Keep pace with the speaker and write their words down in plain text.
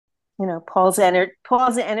Paul's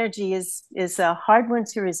energy is a hard one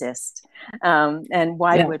to resist. And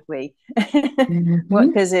why Yeah. would we? Well, Hmm.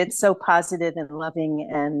 because it's so positive and loving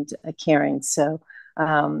and caring. So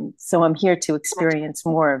I'm here to experience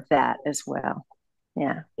more of that as well.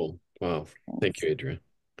 Yeah. Cool. Wow. Thank Thanks. you, Adrian.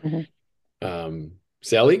 Mhm.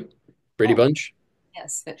 Sally, Brady Oh, Bunch.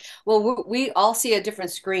 yes. Well, we all see a different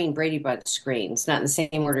screen, Brady Bunch screen. It's not in the same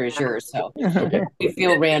order as yours, so Okay. we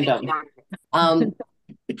feel random. Um,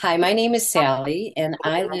 Hi, my name is Sally, and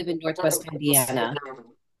I live in Northwest Indiana.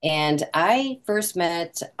 And I first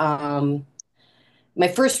met, my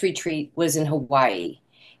first retreat was in Hawaii,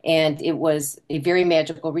 and it was a very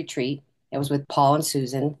magical retreat. It was with Paul and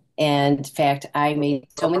Susan. And in fact, I made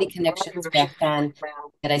so many connections back then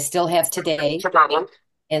that I still have today.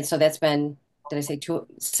 And so that's been, did I say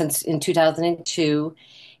since in 2002?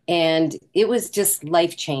 And it was just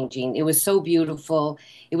life changing. It was so beautiful.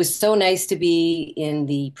 It was so nice to be in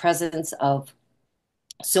the presence of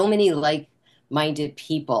so many like-minded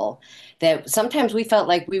people that sometimes we felt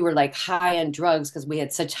like we were like high on drugs because we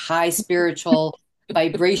had such high spiritual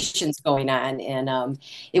vibrations going on. And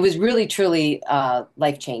it was really, truly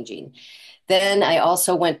life-changing. Then I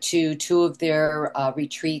also went to two of their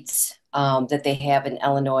retreats that they have in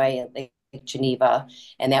Illinois and Lake Geneva,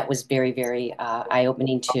 and that was very, very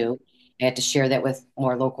eye-opening too. I had to share that with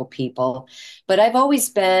more local people. But I've always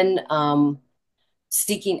been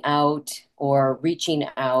seeking out or reaching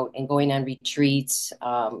out and going on retreats.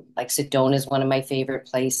 Like Sedona is one of my favorite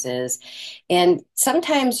places. And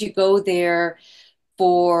sometimes you go there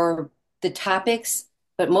for the topics,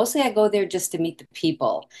 but mostly I go there just to meet the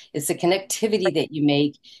people. It's the connectivity that you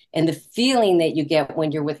make and the feeling that you get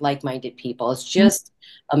when you're with like-minded people. It's just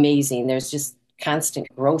amazing. There's just constant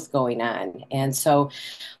growth going on. And so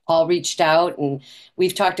Paul reached out and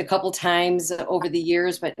we've talked a couple times over the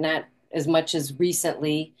years, but not as much as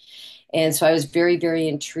recently. And so I was very, very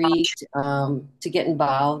intrigued to get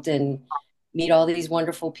involved and meet all these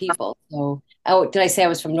wonderful people. So, oh, did I say I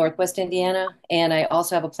was from Northwest Indiana? And I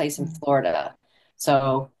also have a place in Florida.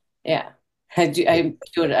 So, yeah, I do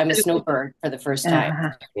it. I'm a snowbird for the first time Uh-huh.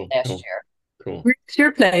 Cool. last Cool. year Cool. Where's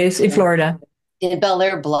your place in Florida? in Bel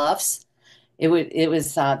Air Bluffs. It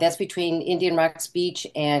was that's between Indian Rocks Beach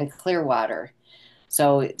and Clearwater.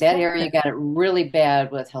 So that area got it really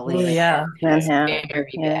bad with Oh, Helene. yeah. And Very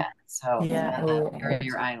yeah. bad. So Yeah. on the Oh,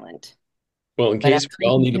 Barrier Island. Well, in But case we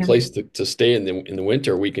all need a yeah. place to stay in the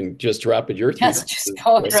winter, we can just drop at your three yes, just places,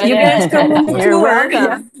 go right? right You guys ahead. come on the You're tour. Yeah.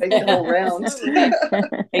 welcome. Take the whole round.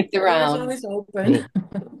 Take the Door is round. always open.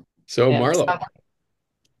 Cool. So, Yeah. Marlo,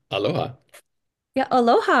 aloha. Yeah,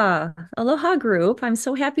 aloha. Aloha group. I'm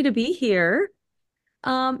so happy to be here.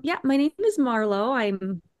 Yeah, my name is Marlo.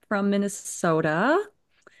 I'm from Minnesota.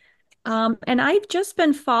 And I've just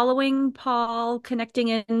been following Paul, connecting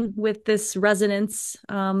in with this resonance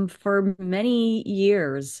for many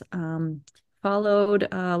years. Followed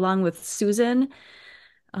along with Susan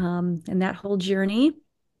and that whole journey.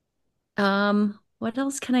 What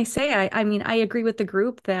else can I say? I mean, I agree with the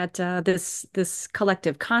group that this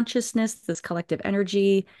collective consciousness, this collective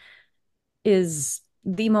energy is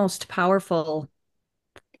the most powerful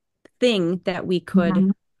thing that we could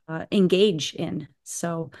Mhm. engage in.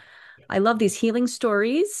 So I love these healing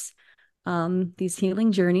stories. These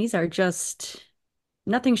healing journeys are just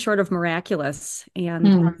nothing short of miraculous and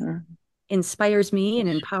Mm. inspires me and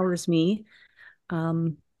empowers me.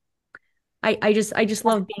 Um, I just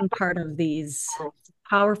love being part of these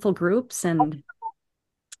powerful groups. And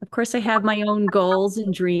of course, I have my own goals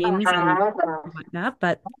and dreams and whatnot,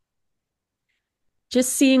 but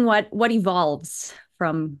just seeing what evolves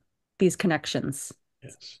from these connections.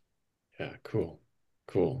 Yes. Yeah. Cool.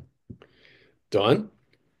 Cool. Dawn?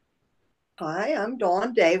 Hi, I'm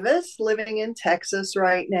Dawn Davis, living in Texas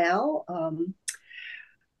right now.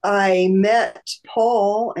 I met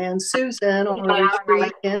Paul and Susan on a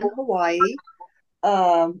retreat in Hawaii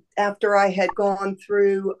after I had gone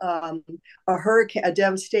through a hurricane, a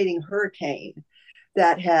devastating hurricane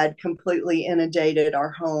that had completely inundated our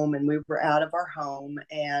home, and we were out of our home.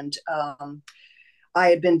 And I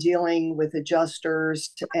had been dealing with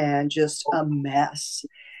adjusters and just a mess.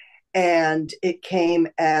 And it came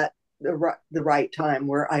at the right time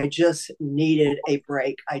where I just needed a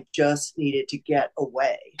break. I just needed to get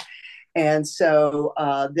away. And so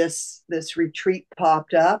this retreat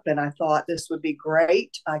popped up, and I thought this would be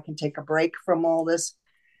great. I can take a break from all this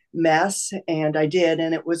mess, and I did,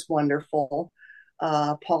 and it was wonderful.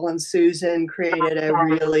 Paul and Susan created a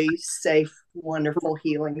really safe, wonderful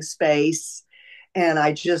healing space, and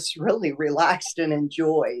I just really relaxed and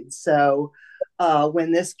enjoyed. So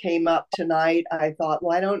When this came up tonight, I thought,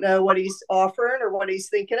 well, I don't know what he's offering or what he's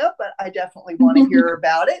thinking of, but I definitely want to hear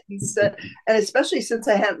about it. And especially since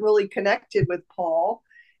I hadn't really connected with Paul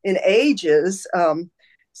in ages.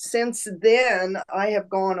 Since then, I have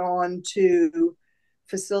gone on to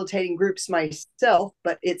facilitating groups myself,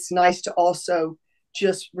 but it's nice to also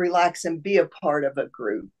just relax and be a part of a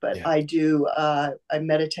group. But Yeah. I do a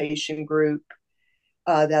meditation group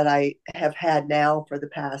that I have had now for the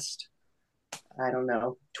past, I don't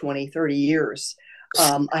know, 20, 30 years.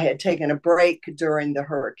 I had taken a break during the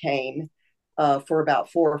hurricane for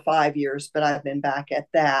about 4 or 5 years, but I've been back at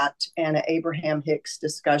that and an Abraham Hicks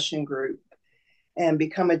discussion group and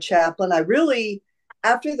become a chaplain. I really,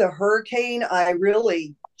 after the hurricane, I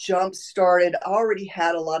really jump started. I already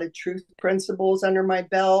had a lot of truth principles under my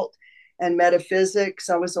belt and metaphysics.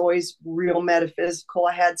 I was always real metaphysical.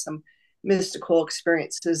 I had some mystical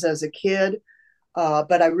experiences as a kid,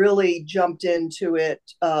 but I really jumped into it,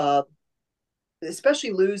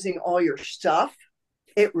 especially losing all your stuff.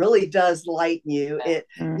 It really does lighten you. It,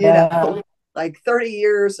 you know, like 30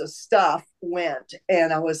 years of stuff went,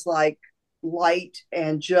 and I was like light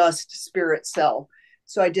and just spirit self.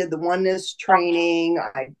 So I did the oneness training.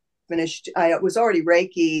 I was already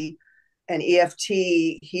Reiki and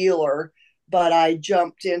EFT healer, but I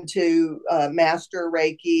jumped into master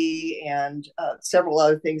Reiki and several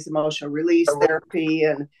other things, emotional release therapy,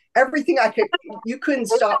 and everything I could. You couldn't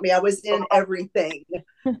stop me. I was in everything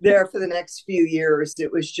there for the next few years.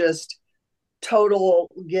 It was just total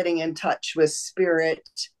getting in touch with spirit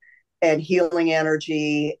and healing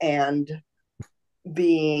energy and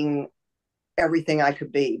being everything I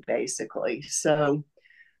could be, basically. So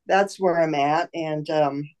that's where I'm at. And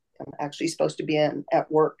I'm actually supposed to be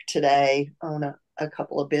at work today on a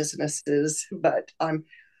couple of businesses, but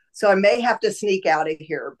so I may have to sneak out of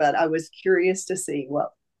here, but I was curious to see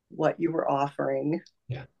what you were offering.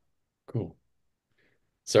 Yeah. Cool.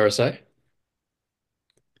 Sarasai?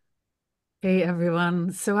 Hey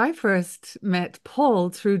everyone. So I first met Paul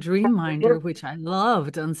through Dreamminder, which I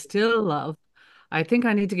loved and still love. I think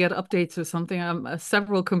I need to get updates or something. I'm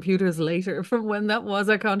several computers later from when that was.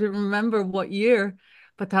 I can't even remember what year,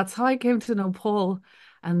 but that's how I came to know Paul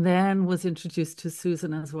and then was introduced to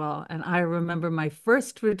Susan as well. And I remember my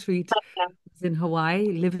first retreat was in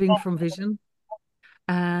Hawaii, Living from Vision,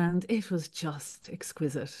 and it was just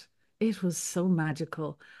exquisite. It was so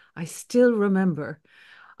magical. I still remember.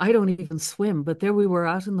 I don't even swim, but there we were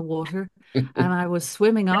out in the water and I was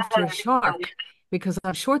swimming after a shark because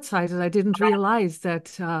I'm short-sighted. I didn't realize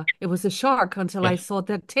that it was a shark until I saw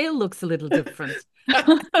that tail looks a little different.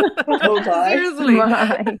 Oh, Seriously,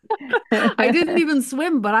 My. I didn't even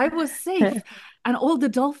swim, but I was safe. And all the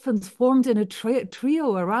dolphins formed in a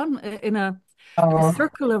trio around in a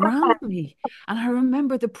circle around me. And I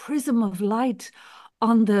remember the prism of light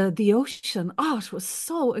on the ocean. Oh, it was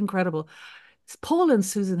so incredible. Paul and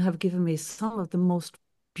Susan have given me some of the most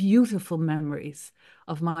beautiful memories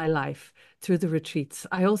of my life through the retreats.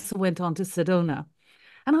 I also went on to Sedona,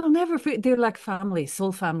 and I'll never forget, they're like family,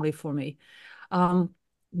 soul family for me. Um,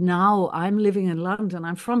 Now I'm living in London.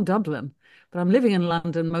 I'm from Dublin, but I'm living in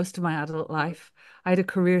London most of my adult life. I had a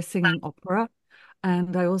career singing opera,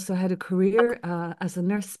 and I also had a career as a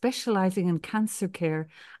nurse specializing in cancer care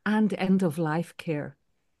and end of life care.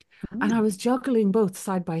 And I was juggling both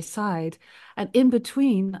side by side. And in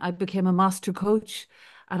between, I became a master coach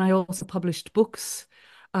and I also published books.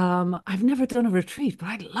 I've never done a retreat, but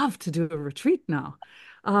I'd love to do a retreat now.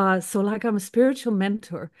 So, like, I'm a spiritual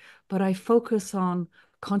mentor, but I focus on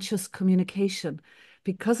conscious communication.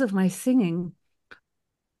 Because of my singing,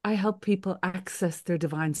 I help people access their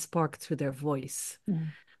divine spark through their voice.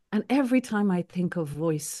 And every time I think of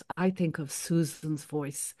voice, I think of Susan's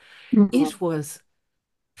voice. It was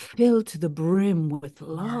filled to the brim with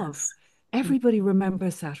love. Yes. Everybody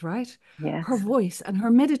remembers that, right? Yes. Her voice and her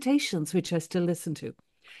meditations, which I still listen to.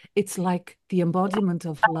 It's like the embodiment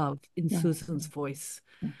of love in Yes. Susan's voice.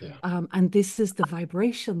 Yeah. And this is the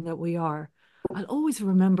vibration that we are. I'll always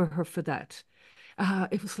remember her for that.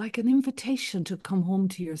 It was like an invitation to come home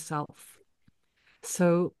to yourself.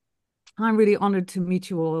 So I'm really honored to meet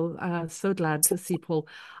you all. So glad to see Paul.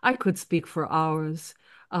 I could speak for hours.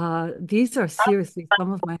 These are seriously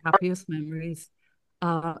some of my happiest memories.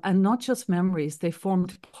 And not just memories, they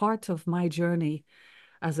formed part of my journey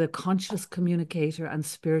as a conscious communicator and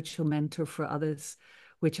spiritual mentor for others,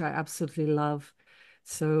 which I absolutely love.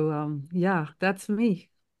 So, yeah, that's me.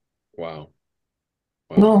 Wow.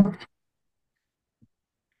 Wow.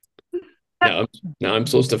 Well, Now I'm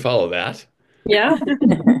supposed to follow that. yeah.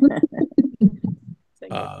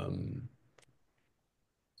 Um,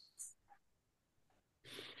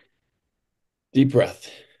 Deep breath.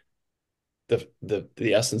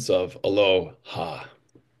 The essence of aloha.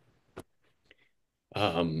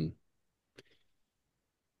 Um,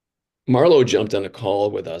 Marlo jumped on a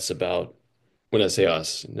call with us about, when I say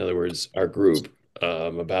us, in other words, our group,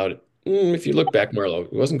 about, if you look back, Marlo,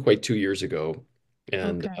 it wasn't quite 2 years ago.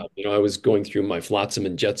 And, Okay. I was going through my flotsam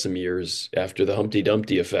and jetsam years after the Humpty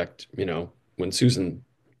Dumpty effect, when Susan,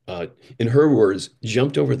 in her words,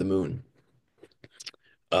 jumped over the moon.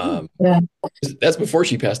 Hmm. Yeah. That's before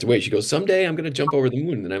she passed away. She goes, someday I'm going to jump over the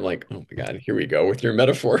moon. And I'm like, oh my God, here we go with your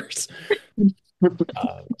metaphors.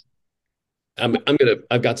 Uh,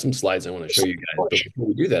 I've got some slides I want to show you guys, but before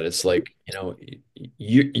we do that, it's like,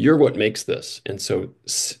 you're what makes this. And so,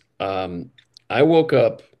 I woke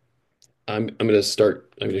up, I'm going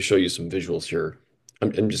to show you some visuals here.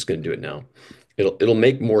 I'm just going to do it now. It'll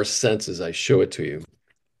make more sense as I show it to you.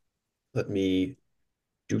 Let me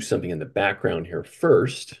do something in the background here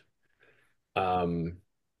first. Um,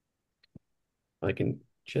 I can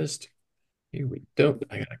just, here we go.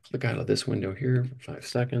 I gotta click out of this window here for 5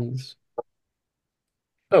 seconds.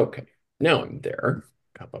 Okay, now I'm there.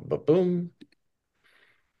 Boom.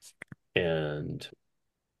 And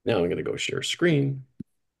now I'm going to go share screen.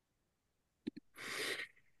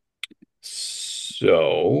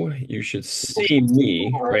 So you should see me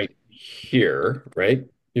right here, right?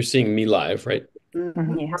 You're seeing me live, right?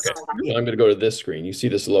 Mhm. Yes. Okay. So I'm going to go to this screen. You see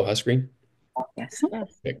this Aloha screen? Yes.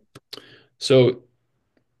 Yes. Okay. So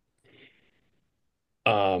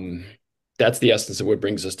um, that's the essence of what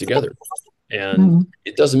brings us together. And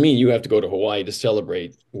it doesn't mean you have to go to Hawaii to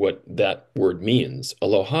celebrate what that word means.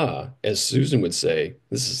 Aloha, as Susan would say,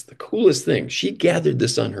 this is the coolest thing. She gathered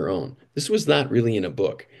this on her own. This was not really in a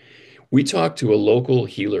book. We talked to a local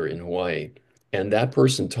healer in Hawaii, and that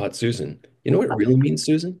person taught Susan, you know what it really means,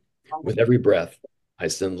 Susan? With every breath, I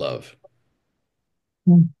send love.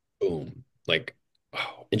 Boom. Like,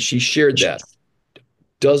 wow. And she shared that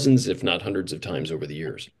dozens, if not hundreds of times over the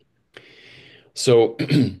years. So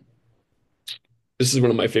this is one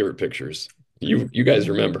of my favorite pictures. You guys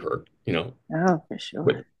remember her, Oh, for with,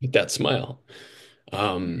 sure. with that smile.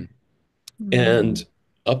 Um, Mm. and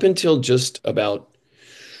up until just about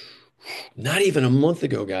not even a month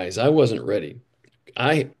ago, guys, I wasn't ready.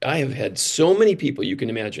 I have had so many people you can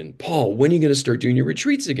imagine, Paul, when are you going to start doing your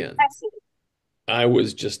retreats again? I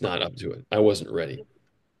was just not up to it. I wasn't ready.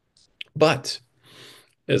 But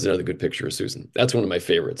there's another good picture of Susan. That's one of my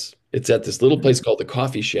favorites. It's at this little place called the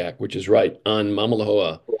Coffee Shack, which is right on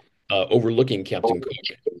Mamalahoa, overlooking Captain Cook.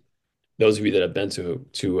 Those of you that have been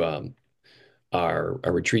to our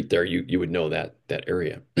retreat there, you would know that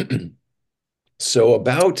area. So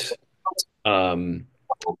about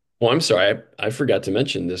well, I'm sorry, I forgot to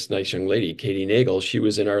mention this nice young lady, Katie Nagel. She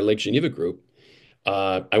was in our Lake Geneva group.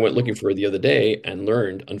 I went looking for her the other day and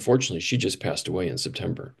learned, unfortunately, she just passed away in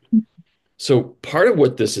September. So part of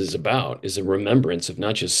what this is about is a remembrance of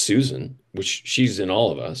not just Susan, which she's in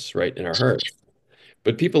all of us, right, in our hearts,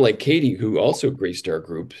 but people like Katie, who also graced our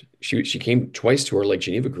group. She came twice to our Lake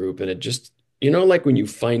Geneva group, and it just, like when you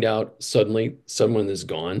find out suddenly someone is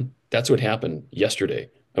gone. That's what happened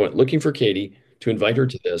yesterday. I went looking for Katie to invite her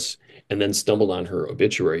to this, and then stumbled on her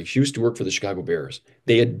obituary. She used to work for the Chicago Bears.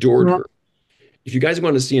 They adored her. If you guys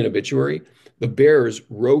want to see an obituary, the Bears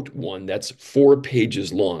wrote one that's 4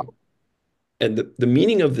 pages long. And the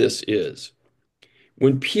meaning of this is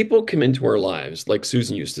when people come into our lives, like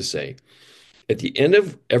Susan used to say, at the end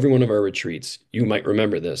of every one of our retreats, you might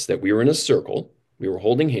remember this, that we were in a circle, we were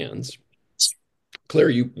holding hands. Claire,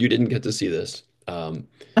 you didn't get to see this. Carlo,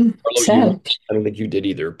 I don't think you did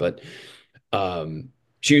either, but um,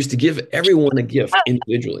 she used to give everyone a gift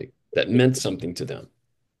individually that meant something to them.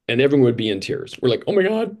 And everyone would be in tears. We're like, oh my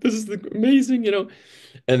God, this is amazing. And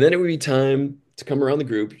then it would be time to come around the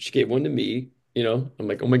group. She gave one to me. I'm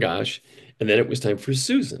like, oh my gosh. And then it was time for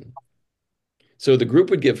Susan. So the group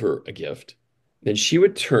would give her a gift. Then she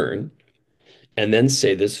would turn and then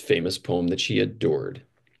say this famous poem that she adored.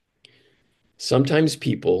 Sometimes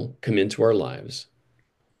people come into our lives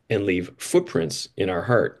and leave footprints in our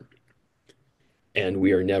heart, and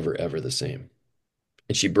we are never, ever the same.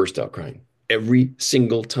 And she burst out crying every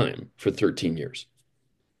single time for 13 years.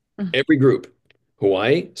 Every group,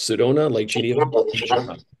 Hawaii, Sedona, Lake Geneva, and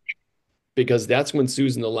Chicago. Because that's when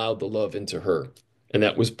Susan allowed the love into her. And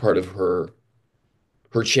that was part of her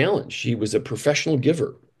challenge. She was a professional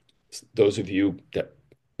giver. Those of you that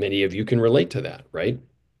many of you can relate to that, right?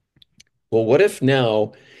 Well, what if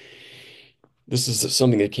now this is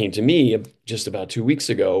something that came to me just about 2 weeks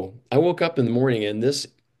ago. I woke up in the morning and this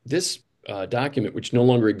document, which no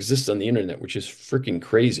longer exists on the internet, which is freaking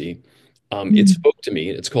crazy, it spoke to me.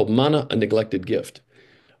 It's called Mana, a Neglected Gift.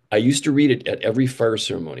 I used to read it at every fire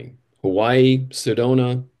ceremony, Hawaii,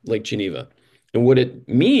 Sedona, Lake Geneva. And what it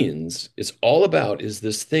means, it's all about is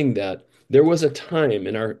this thing that there was a time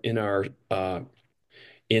in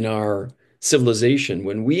our civilization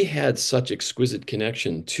when we had such exquisite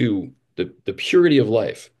connection to the purity of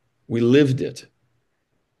life. We lived it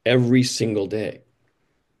every single day.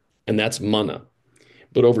 And that's mana.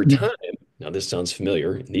 But over time, now this sounds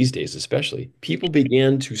familiar, in these days especially, people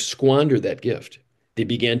began to squander that gift. They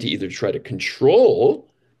began to either try to control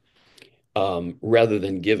rather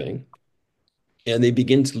than giving, and they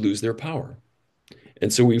begin to lose their power.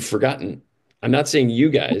 And so we've forgotten. I'm not saying you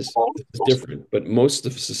guys is different, but most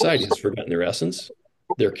of society has forgotten their essence,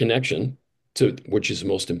 their connection to which is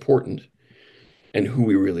most important, and who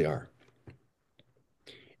we really are.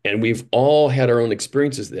 And we've all had our own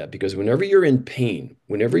experiences of that because whenever you're in pain,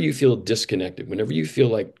 whenever you feel disconnected, whenever you feel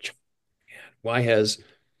like, why has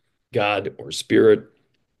God or spirit,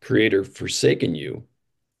 creator forsaken you?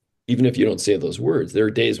 Even if you don't say those words, there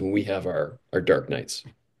are days when we have our dark nights,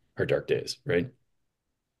 our dark days, right?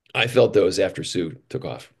 I felt those after Sue took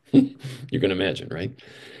off. You can imagine, right?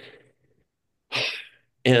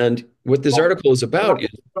 And what this article is about is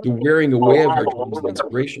the wearing away of our dreams and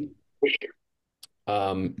inspiration.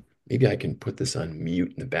 Um, Maybe I can put this on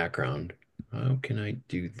mute in the background. How can I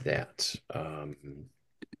do that?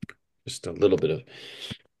 Just a little bit of,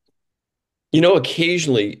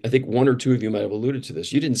 occasionally, I think one or two of you might have alluded to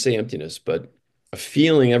this. You didn't say emptiness, but a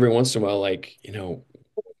feeling every once in a while, like,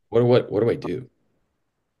 what do I do?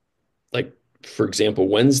 Like, for example,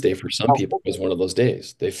 Wednesday for some people was one of those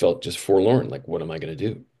days. They felt just forlorn, like, what am I going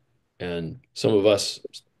to do? And some of us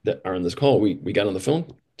that are on this call, we got on the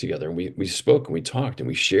phone together and we spoke and we talked and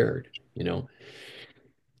we shared.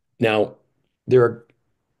 Now, there are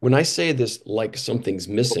when I say this like something's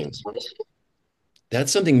missing, that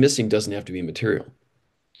something missing doesn't have to be material.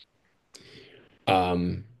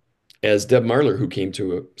 Um, as Deb Marler, who came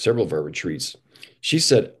to several of our retreats, she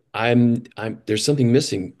said, there's something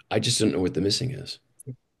missing. I just don't know what the missing is.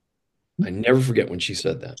 I never forget when she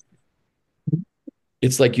said that.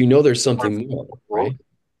 It's like, there's something more, right?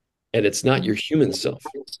 And it's not your human self.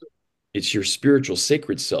 It's your spiritual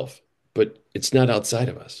sacred self, but it's not outside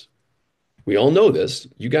of us. We all know this.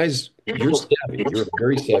 You guys, you're savvy. You're a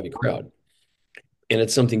very savvy crowd. And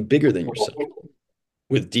it's something bigger than yourself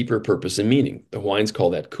with deeper purpose and meaning. The Hawaiians call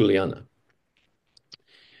that kuleana.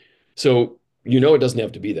 So, it doesn't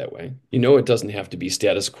have to be that way. It doesn't have to be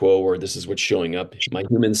status quo or this is what's showing up. My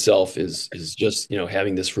human self is just,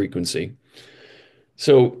 having this frequency.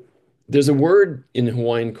 So there's a word in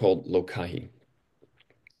Hawaiian called lokahi.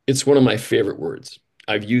 It's one of my favorite words.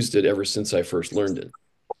 I've used it ever since I first learned it.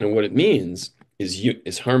 And what it means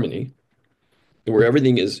is harmony, where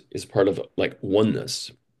everything is part of like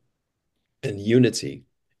oneness and unity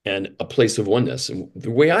and a place of oneness. And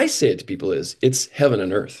the way I say it to people is it's heaven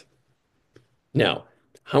and earth. Now,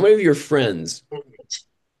 how many of your friends,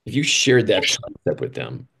 if you shared that concept with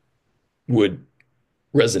them, would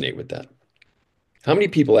resonate with that? How many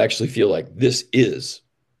people actually feel like this is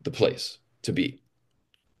the place to be?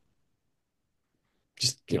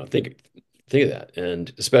 Just, think of that.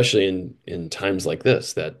 And especially in times like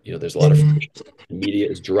this, that, there's a lot of friction. The media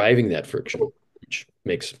is driving that friction, which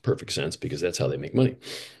makes perfect sense because that's how they make money.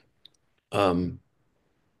 Um,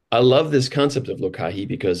 I love this concept of Lokahi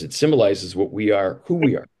because it symbolizes what we are, who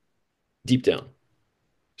we are, deep down,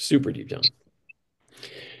 super deep down.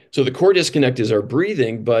 So the core disconnect is our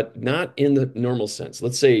breathing, but not in the normal sense.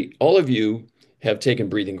 Let's say all of you have taken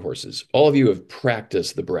breathing courses. All of you have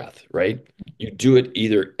practiced the breath, right? You do it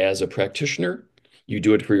either as a practitioner, you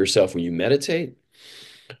do it for yourself when you meditate,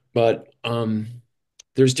 but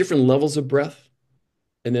there's different levels of breath,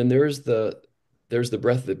 and then there's the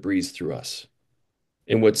breath that breathes through us.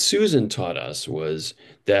 And what Susan taught us was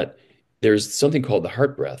that there's something called the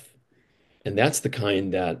heart breath, and that's the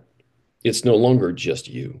kind that it's no longer just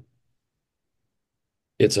you.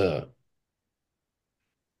 It's a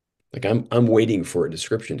like I'm waiting for a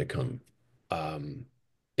description to come. Um,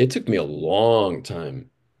 it took me a long time,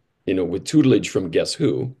 with tutelage from Guess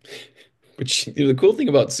Who. But the cool thing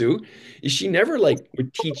about Sue is she never like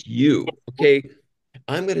would teach you, okay,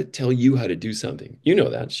 I'm going to tell you how to do something. You know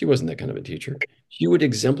that. She wasn't that kind of a teacher. She would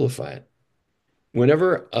exemplify it.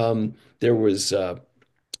 Whenever there was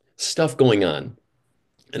stuff going on,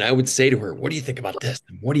 and I would say to her, what do you think about this?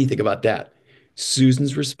 And what do you think about that?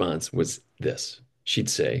 Susan's response was this. She'd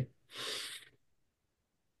say,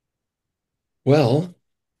 well,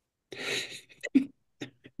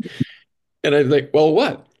 and I'd like, well,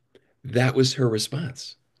 what? That was her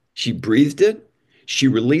response. She breathed it, she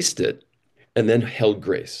released it, and then held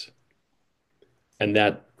grace. And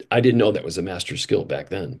that I didn't know that was a master skill back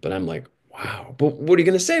then, but I'm like, wow, but what are you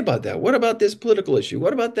going to say about that? What about this political issue?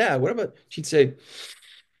 What about that? What about, she'd say,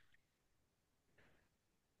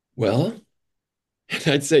 well, and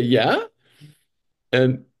I'd say, yeah.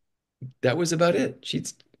 And that was about it.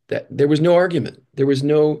 That there was no argument. There was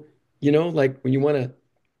no, like when you want to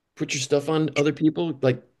put your stuff on other people,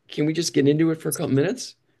 like, can we just get into it for a couple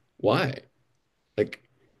minutes? Why? Like,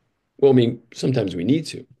 well, I mean, sometimes we need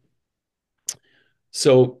to.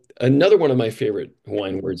 So another one of my favorite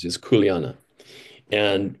Hawaiian words is kuleana.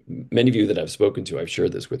 And many of you that I've spoken to, I've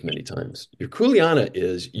shared this with many times. Your kuleana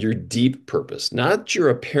is your deep purpose, not your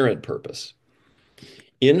apparent purpose.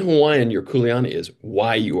 In Hawaiian, your kuleana is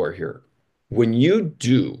why you are here. When you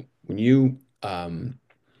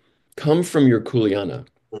come from your kuleana,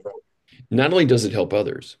 not only does it help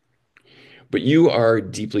others, but you are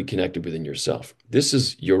deeply connected within yourself. This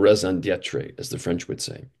is your raison d'être, as the French would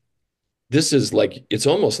say. This is like, it's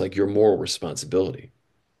almost like your moral responsibility.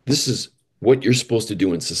 This is what you're supposed to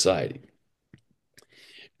do in society.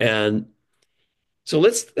 And so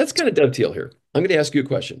let's kind of dovetail here. I'm going to ask you a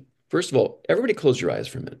question. First of all, everybody close your eyes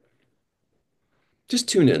for a minute. Just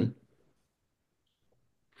tune in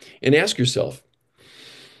and ask yourself,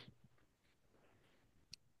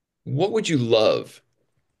 what would you love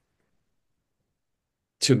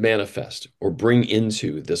to manifest or bring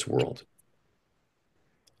into this world?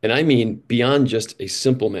 And I mean beyond just a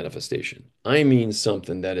simple manifestation. I mean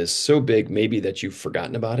something that is so big, maybe that you've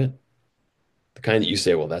forgotten about it. The kind that you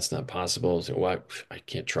say, well, that's not possible. So what? I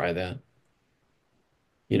can't try that.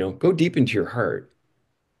 Go deep into your heart.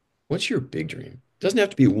 What's your big dream? Doesn't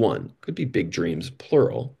have to be one. Could be big dreams,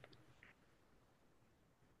 plural.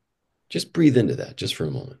 Just breathe into that just for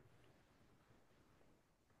a moment.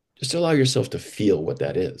 Just allow yourself to feel what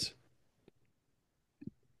that is.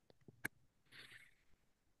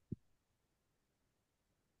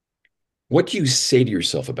 What do you say to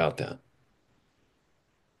yourself about that?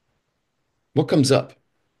 What comes up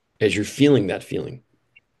as you're feeling that feeling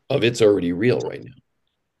of it's already real right now?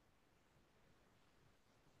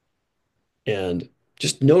 And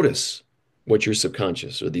just notice what your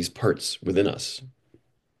subconscious or these parts within us,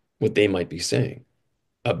 what they might be saying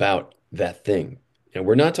about that thing. And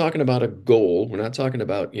we're not talking about a goal. We're not talking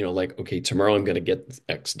about, like, okay, tomorrow I'm going to get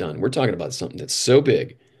X done. We're talking about something that's so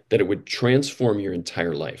big that it would transform your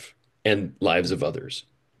entire life and lives of others.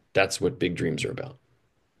 That's what big dreams are about.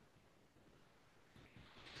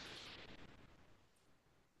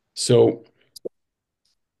 So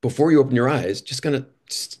before you open your eyes, just kind of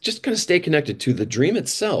stay connected to the dream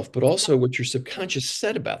itself, but also what your subconscious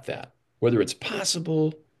said about that, whether it's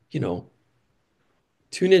possible, you know,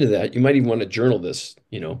 tune into that. You might even want to journal this,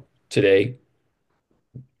 today,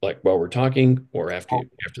 like while we're talking or after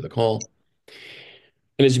the call.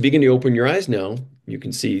 And as you begin to open your eyes now, you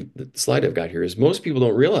can see the slide I've got here is most people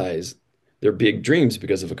don't realize they're big dreams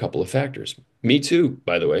because of a couple of factors. Me too,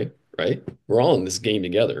 by the way, right? We're all in this game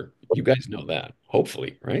together. You guys know that,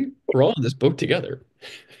 hopefully, right? We're all in this boat together.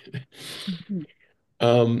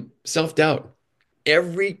 Mhm. Self-doubt.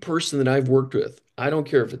 Every person that I've worked with, I don't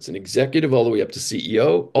care if it's an executive all the way up to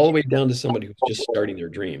CEO, all the way down to somebody who's just starting their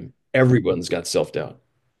dream. Everyone's got self-doubt.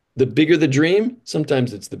 The bigger the dream,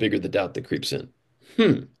 sometimes it's the bigger the doubt that creeps in.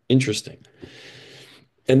 Interesting.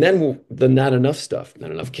 And then the not enough stuff,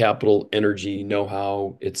 not enough capital, energy,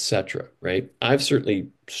 know-how, etc. Right? I've certainly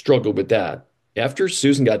struggled with that. After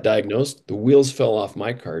Susan got diagnosed, the wheels fell off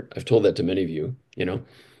my cart. I've told that to many of you,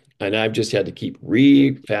 and I've just had to keep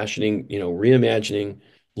refashioning, reimagining,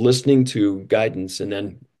 listening to guidance, and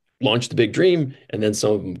then launch the big dream. And then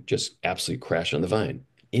some of them just absolutely crash on the vine.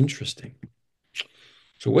 Interesting.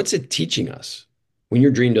 So what's it teaching us when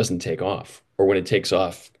your dream doesn't take off, or when it takes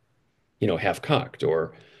off, half cocked?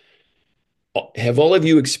 Or have all of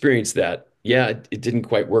you experienced that? Yeah, it didn't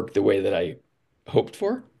quite work the way that I hoped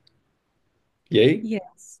for. Yay.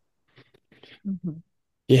 Yes. Mhm.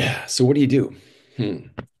 Yeah. So what do you do?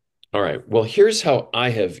 All right. Well, here's how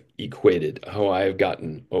I have equated how I have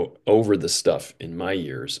gotten over the stuff in my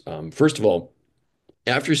years. First of all,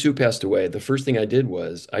 after Sue passed away, the first thing I did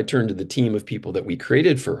was I turned to the team of people that we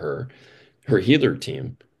created for her healer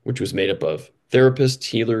team, which was made up of therapists,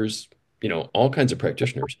 healers, all kinds of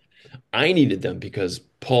practitioners. I needed them because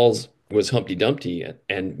Paul's was Humpty Dumpty,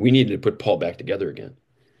 and we needed to put Paul back together again.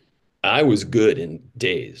 I was good in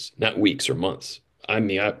days, not weeks or months. I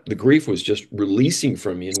mean, the grief was just releasing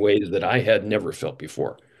from me in ways that I had never felt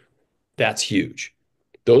before. That's huge.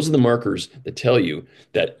 Those are the markers that tell you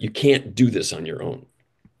that you can't do this on your own.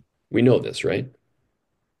 We know this, right?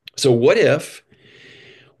 So what if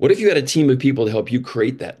you had a team of people to help you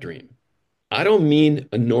create that dream? I don't mean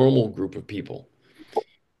a normal group of people.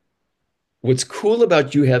 What's cool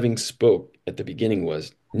about you having spoke at the beginning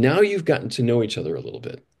was now you've gotten to know each other a little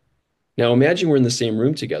bit. Now imagine we're in the same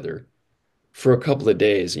room together for a couple of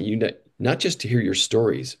days and not just to hear your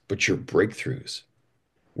stories, but your breakthroughs,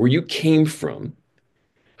 where you came from,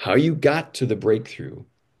 how you got to the breakthrough,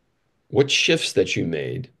 what shifts that you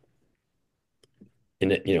made.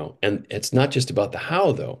 And and it's not just about the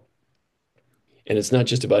how though. And it's not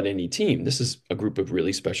just about any team. This is a group of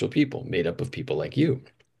really special people made up of people like you,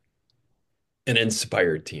 an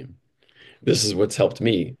inspired team. This is what's helped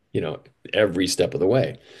me, every step of the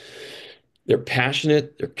way. They're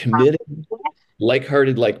passionate, they're committed,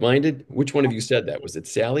 like-hearted, like-minded. Which one of you said that? Was it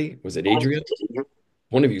Sally? Was it Adrian?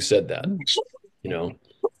 One of you said that, you know,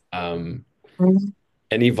 um,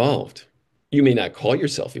 and evolved. You may not call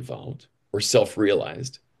yourself evolved or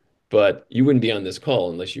self-realized, but you wouldn't be on this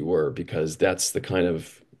call unless you were, because that's the kind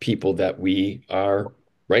of people that we are,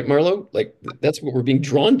 right, Marlo? Like that's what we're being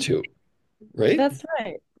drawn to, right? That's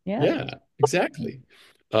right. Yeah. Yeah, exactly.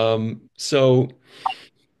 So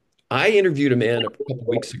I interviewed a man a couple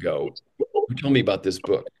weeks ago who told me about this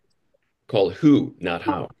book called Who, Not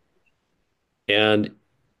How. And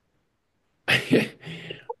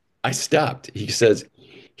I stopped. He says,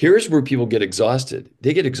 here's where people get exhausted.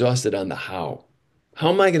 They get exhausted on the how. How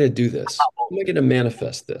am I going to do this? How am I going to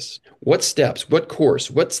manifest this? What steps? What course?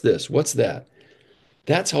 What's this? What's that?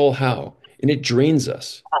 That's all how. And it drains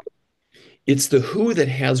us. It's the who that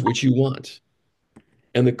has what you want.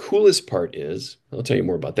 And the coolest part is, I'll tell you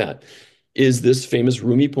more about that, is this famous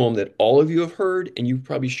Rumi poem that all of you have heard and you've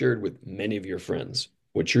probably shared with many of your friends.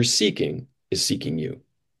 What you're seeking is seeking you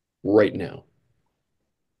right now.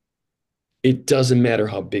 It doesn't matter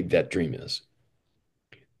how big that dream is.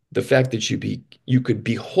 The fact that you could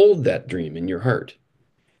behold that dream in your heart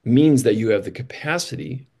means that you have the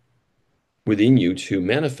capacity within you to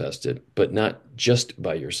manifest it, but not just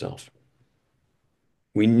by yourself.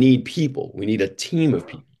 We need people. We need a team of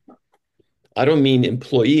people. I don't mean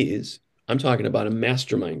employees. I'm talking about a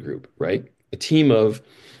mastermind group, right? A team of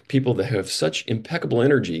people that have such impeccable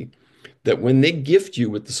energy that when they gift you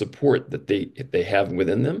with the support that they have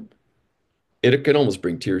within them, it can almost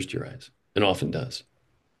bring tears to your eyes, and often does.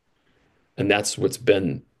 And that's what's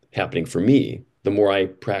been happening for me the more I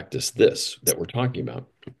practice this that we're talking about.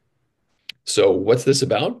 So, what's this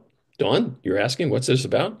about? Dawn, you're asking, what's this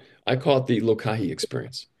about? I call it the Lokahi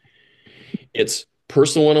Experience. It's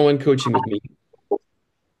personal one-on-one coaching with me.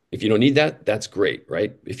 If you don't need that, that's great,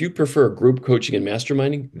 right? If you prefer group coaching and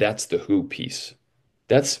masterminding, that's the who piece.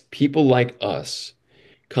 That's people like us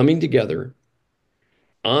coming together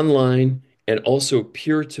online and also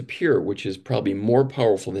peer to peer, which is probably more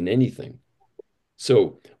powerful than anything.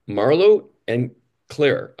 So, Marlo and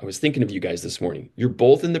Claire, I was thinking of you guys this morning. You're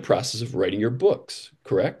both in the process of writing your books,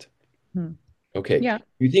 correct? Hmm. Okay. Yeah.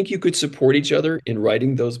 You think you could support each other in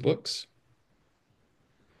writing those books?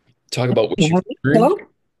 Talk about what you've learned, Hello?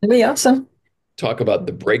 That'd be awesome. talk about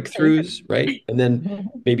the breakthroughs, right? And then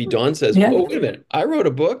maybe Dawn says, Yeah. "Oh, wait a minute, I wrote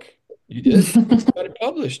a book." You did? Got it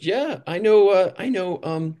published. Yeah, I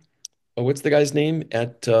know. What's the guy's name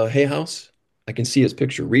at Hay House? I can see his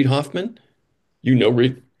picture. Reed Hoffman. You know,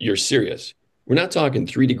 Reed, you're serious. We're not talking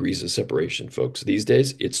 3 degrees of separation, folks. These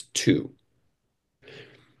days, it's two.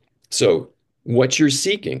 So, what you're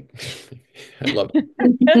seeking, I love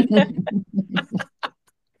it.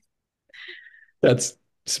 That's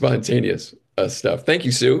spontaneous stuff. Thank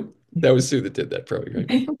you, Sue. That was Sue that did that, probably,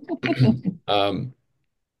 right? Um,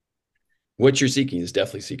 what you're seeking is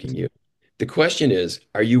definitely seeking you. The question is,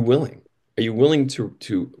 are you willing? Are you willing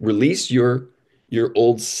to release your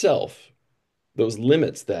old self, those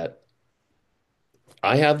limits that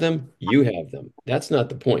I have them, you have them. That's not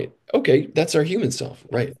the point. Okay, that's our human self,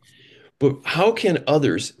 right? But how can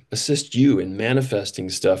others assist you in manifesting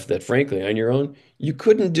stuff that, frankly, on your own, you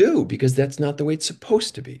couldn't do because that's not the way it's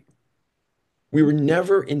supposed to be? We were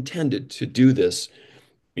never intended to do this,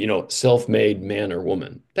 self-made man or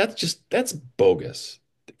woman. That's bogus.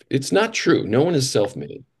 It's not true. No one is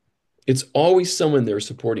self-made. It's always someone there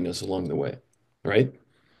supporting us along the way, right?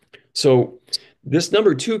 So this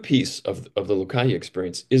number two piece of the Lokahi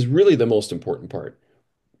experience is really the most important part.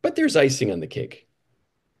 But there's icing on the cake,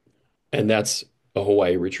 and that's a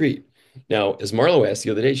Hawaii retreat. Now, as Marlo asked the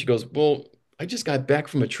other day, she goes, "Well, I just got back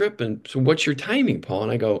from a trip, and so what's your timing, Paul?"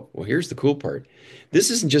 And I go, "Well, here's the cool part. This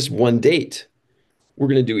isn't just one date. We're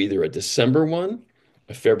going to do either a December one,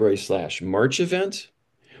 a February/March event,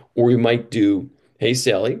 or we might do, hey,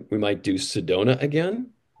 Sally, we might do Sedona again.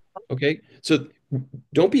 Okay. So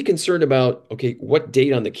don't be concerned about, okay, what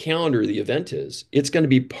date on the calendar the event is. It's going to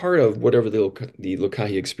be part of whatever the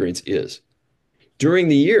Lokahi experience is. During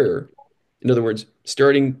the year, in other words,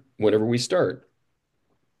 starting whenever we start,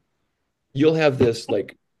 you'll have this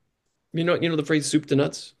like, you know the phrase soup to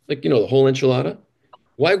nuts? Like, the whole enchilada?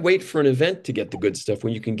 Why wait for an event to get the good stuff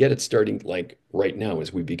when you can get it starting like right now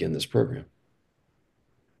as we begin this program?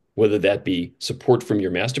 Whether that be support from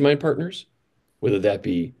your mastermind partners, whether that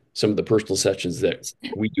be some of the personal sessions that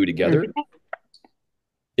we do together.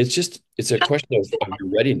 It's a question of your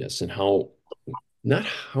readiness and how, not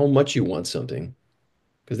how much you want something,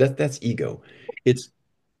 because that's ego. It's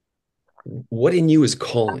what in you is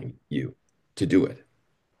calling you to do it.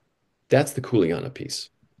 That's the Kuleana piece.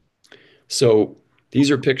 So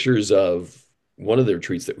these are pictures of one of the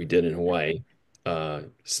retreats that we did in Hawaii.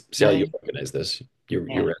 Sally, you'll recognize this. You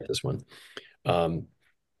were at this one. Um,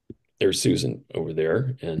 there's Susan over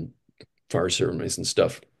there and fire ceremonies and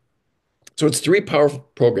stuff. So it's three powerful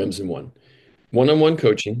programs in one. One-on-one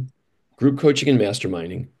coaching, group coaching and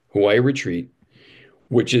masterminding, Hawaii retreat,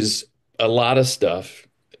 which is a lot of stuff.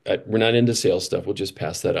 We're not into sales stuff. We'll just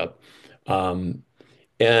pass that up.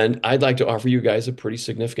 And I'd like to offer you guys a pretty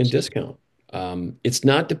significant discount. It's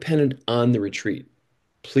not dependent on the retreat.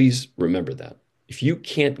 Please remember that. If you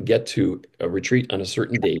can't get to a retreat on a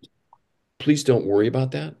certain date, please don't worry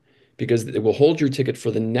about that because it will hold your ticket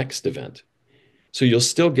for the next event. So you'll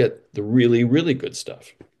still get the really, really good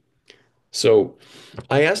stuff. So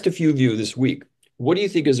I asked a few of you this week, what do you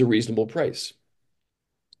think is a reasonable price?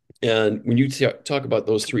 And when you talk about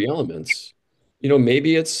those three elements,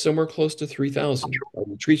 maybe it's somewhere close to 3,000. Our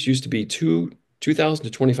retreats used to be 2,000 to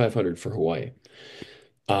 2,500 for Hawaii.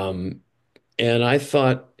 And I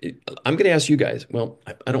thought, I'm going to ask you guys, well,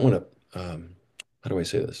 I don't want to, how do I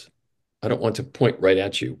say this? I don't want to point right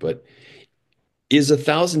at you, but is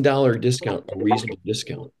 $1,000 discount a reasonable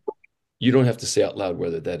discount? You don't have to say out loud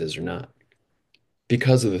whether that is or not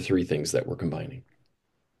because of the three things that we're combining.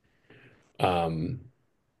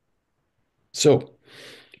 So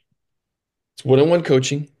it's one-on-one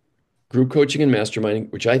coaching, group coaching and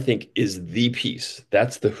masterminding, which I think is the piece.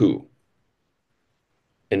 That's the who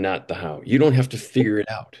and not the how. You don't have to figure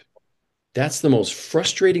it out. That's the most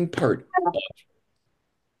frustrating part of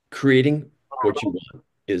creating what you want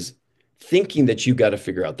is thinking that you got to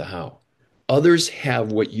figure out the how. Others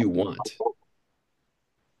have what you want.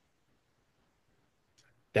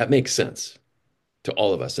 That makes sense to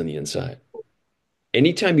all of us on the inside.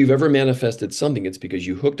 Anytime you've ever manifested something, it's because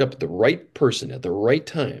you hooked up with the right person at the right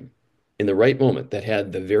time, in the right moment that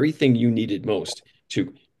had the very thing you needed most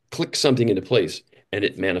to click something into place and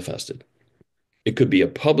it manifested. It could be a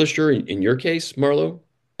publisher, in your case, Marlo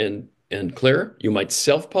and Claire. You might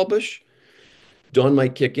self-publish. Dawn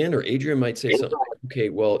might kick in, or Adrian might say something. Okay,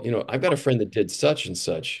 well, I've got a friend that did such and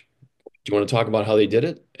such. Do you want to talk about how they did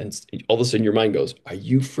it? And all of a sudden your mind goes, are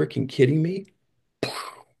you freaking kidding me?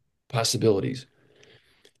 Possibilities.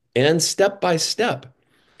 And step by step.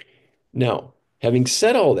 Now, having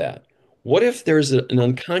said all that, what if there's an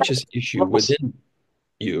unconscious issue within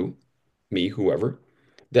you, me, whoever,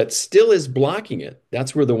 that still is blocking it?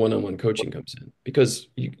 That's where the one-on-one coaching comes in because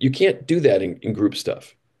you can't do that in group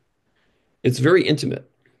stuff. It's very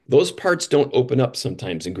intimate. Those parts don't open up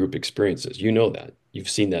sometimes in group experiences. You know that. You've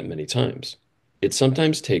seen that many times. It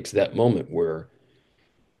sometimes takes that moment where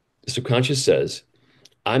the subconscious says,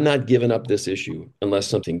 I'm not giving up this issue unless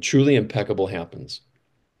something truly impeccable happens.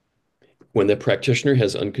 When the practitioner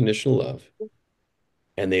has unconditional love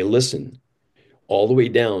and they listen all the way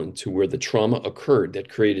down to where the trauma occurred that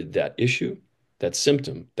created that issue, that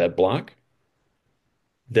symptom, that block,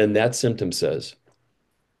 then that symptom says,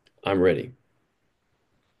 I'm ready.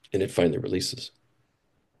 And it finally releases.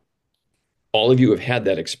 All of you have had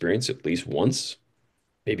that experience at least once,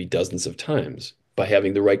 maybe dozens of times, by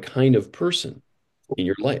having the right kind of person in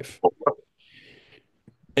your life.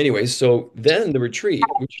 Anyway, so then the retreat,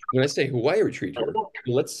 which when I say Hawaii retreat here,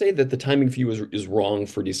 let's say that the timing for you is wrong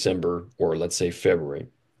for December or let's say February,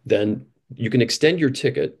 then you can extend your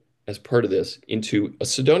ticket as part of this into a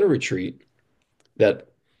Sedona retreat that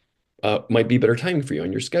might be better timing for you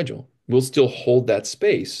on your schedule. We'll still hold that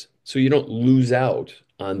space so you don't lose out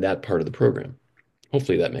on that part of the program.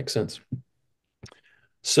 Hopefully that makes sense.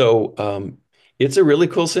 So it's a really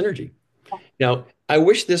cool synergy. Now, I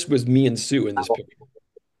wish this was me and Sue in this picture.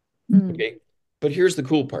 Okay. But here's the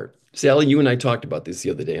cool part. Sally, you and I talked about this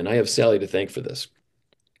the other day, and I have Sally to thank for this.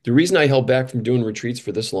 The reason I held back from doing retreats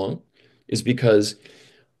for this long is because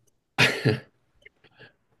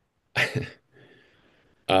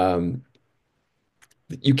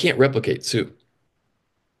you can't replicate Sue.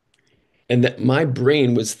 And that my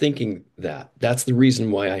brain was thinking that. That's the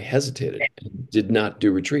reason why I hesitated and did not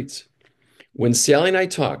do retreats. When Sally and I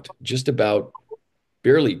talked just about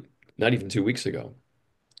barely, not even 2 weeks ago,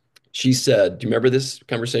 She said, do you remember this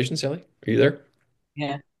conversation, Sally? Are you there?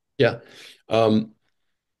 Yeah. Yeah. Um,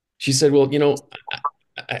 she said, well,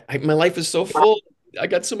 my life is so full. I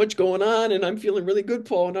got so much going on and I'm feeling really good,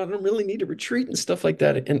 Paul, and I don't really need a retreat and stuff like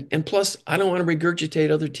that. And plus, I don't want to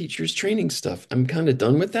regurgitate other teachers' training stuff. I'm kind of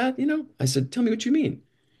done with that, you know? I said, tell me what you mean.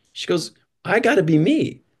 She goes, I got to be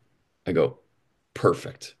me. I go,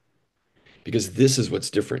 perfect. Because this is what's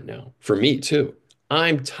different now for me too.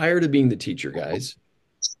 I'm tired of being the teacher, guys.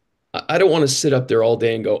 I don't want to sit up there all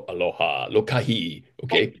day and go, aloha, lokahi.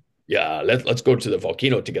 Okay. Yeah, let's go to the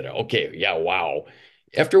volcano together. Okay, yeah, wow.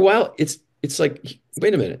 After a while, it's like,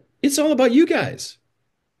 wait a minute. It's all about you guys.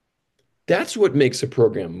 That's what makes a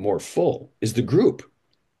program more full, is the group.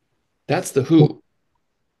 That's the who,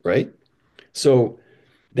 right? So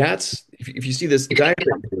that's if you see this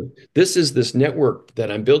diagram here, this is this network that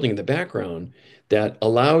I'm building in the background that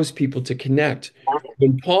allows people to connect.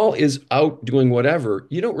 When Paul is out doing whatever,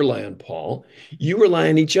 you don't rely on Paul, you rely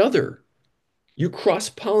on each other. You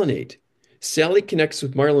cross-pollinate. Sally connects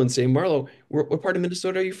with Marlo and say, Marlo, what part of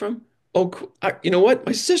Minnesota are you from? Oh, cool. You know what?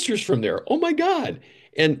 My sister's from there. Oh my God.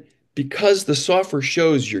 And because the software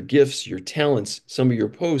shows your gifts, your talents, some of your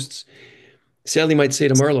posts, Sally might say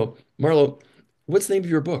to Marlo, Marlo, what's the name of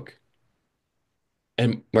your book?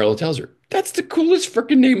 And Marlo tells her, that's the coolest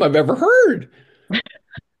freaking name I've ever heard.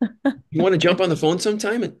 You want to jump on the phone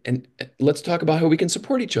sometime and let's talk about how we can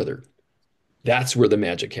support each other. That's where the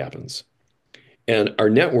magic happens. And our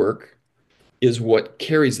network is what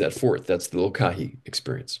carries that forth. That's the Lokahi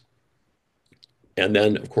experience. And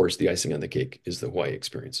then, of course, the icing on the cake is the Hawaii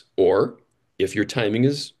experience. Or if your timing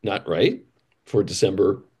is not right for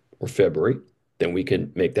December or February, then we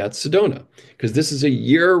can make that Sedona because this is a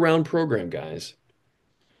year-round program, guys.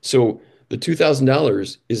 So the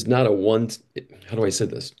 $2,000 is not a one, how do I say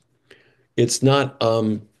this? It's not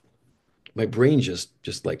my brain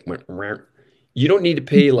just like went rah. You don't need to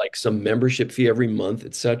pay like some membership fee every month,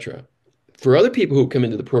 etc. For other people who come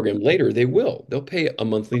into the program later, they will. They'll pay a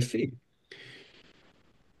monthly fee.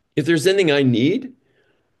 If there's anything I need,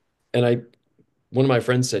 and one of my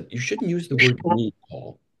friends said, you shouldn't use the word need,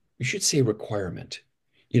 Paul. You should say requirement.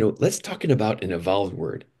 Let's talking about an evolved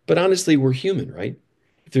word. But honestly, we're human, right?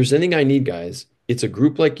 If there's anything I need, guys, it's a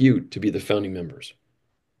group like you to be the founding members.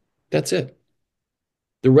 That's it.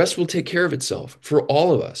 The rest will take care of itself for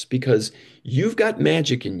all of us because you've got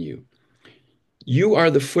magic in you. You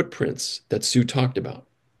are the footprints that Sue talked about.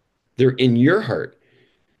 They're in your heart.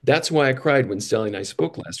 That's why I cried when Sally and I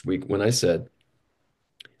spoke last week when I said,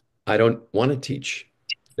 I don't want to teach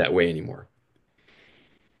that way anymore.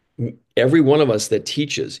 Every one of us that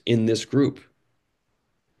teaches in this group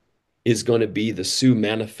is going to be the Sue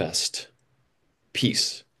manifest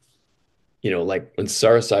piece. Like when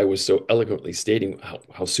Sarasai was so eloquently stating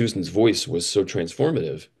how Susan's voice was so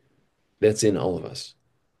transformative, that's in all of us.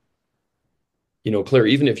 Claire,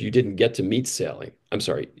 even if you didn't get to meet Sally, I'm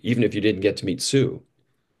sorry, even if you didn't get to meet Sue,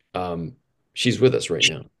 um, she's with us right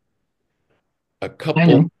now. A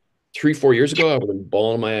couple, 3, 4 years ago, I would have been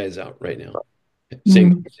bawling my eyes out right now,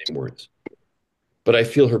 saying the same words. But I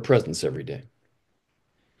feel her presence every day.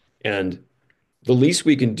 And the least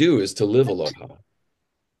we can do is to live aloha,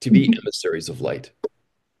 to be emissaries of light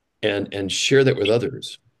and share that with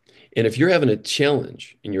others. And if you're having a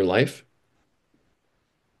challenge in your life,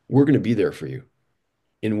 we're going to be there for you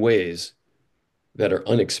in ways that are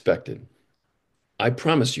unexpected. I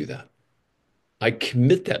promise you that. I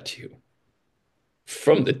commit that to you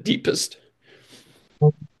from the deepest.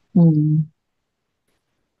 From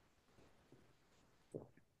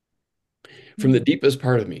the deepest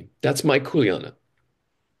part of me. That's my kuleana.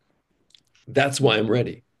 That's why I'm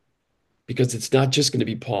ready. Because it's not just going to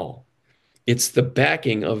be Paul. It's the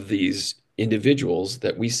backing of these individuals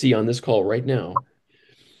that we see on this call right now.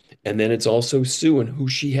 And then it's also Sue and who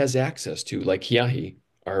she has access to, like Hiahi,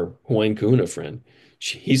 our Hawaiian Kahuna friend.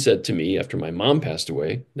 He said to me after my mom passed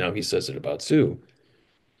away, now he says it about Sue,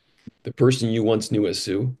 the person you once knew as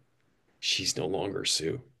Sue, she's no longer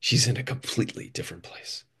Sue. She's in a completely different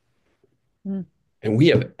place. Mm. And we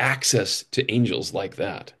have access to angels like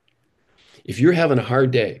that. If you're having a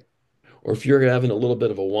hard day, or if you're having a little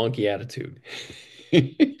bit of a wonky attitude,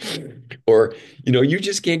 or you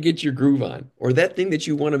just can't get your groove on, or that thing that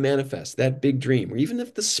you want to manifest, that big dream, or even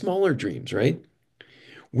if the smaller dreams, right?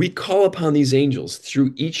 We call upon these angels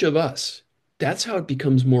through each of us. That's how it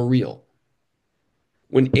becomes more real.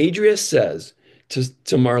 When Adria says to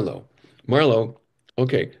Marlo, Marlo,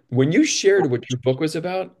 okay, when you shared what your book was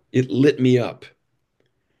about, it lit me up.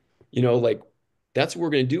 Like that's what we're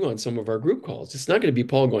going to do on some of our group calls. It's not going to be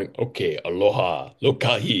Paul going, okay, aloha,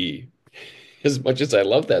 lokahi, as much as I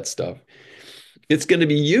love that stuff. It's going to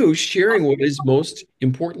be you sharing what is most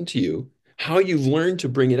important to you, how you've learned to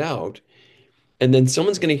bring it out, and then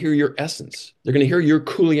someone's going to hear your essence. They're going to hear your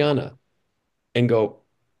kuleana and go,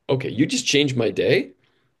 okay, you just changed my day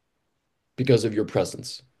because of your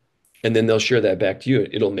presence. And then they'll share that back to you.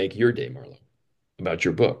 It'll make your day, Marlo, about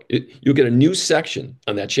your book. You'll get a new section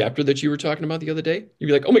on that chapter that you were talking about the other day. You'll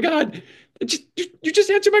be like, oh my God, you just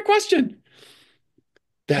answered my question.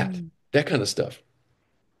 That, Mm. that kind of stuff.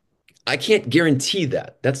 I can't guarantee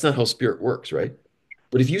that. That's not how spirit works, right?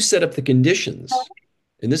 But if you set up the conditions,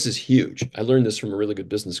 and this is huge. I learned this from a really good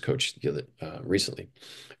business coach recently,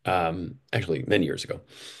 actually many years ago.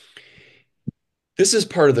 This is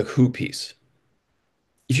part of the who piece.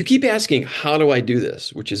 If you keep asking, how do I do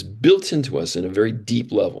this, which is built into us in a very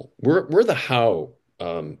deep level, we're the how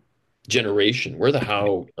generation, we're the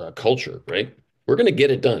how culture, right? We're going to get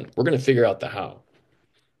it done. We're going to figure out the how.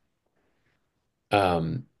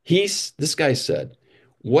 This guy said,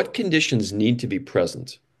 what conditions need to be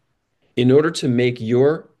present in order to make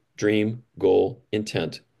your dream, goal,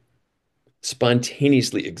 intent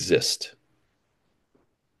spontaneously exist?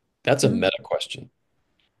 That's a Mm. meta question.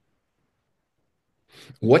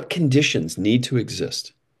 What conditions need to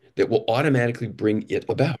exist that will automatically bring it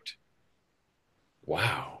about?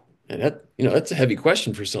 Wow. And that's a heavy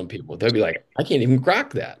question for some people. They'll be like, I can't even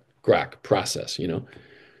grok process, you know?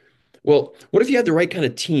 Well, what if you had the right kind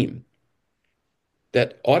of team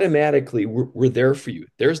that automatically were there for you?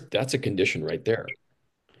 That's a condition right there.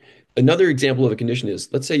 Another example of a condition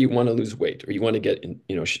is, let's say you want to lose weight or you want to get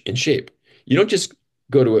in shape. You don't just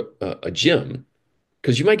go to a gym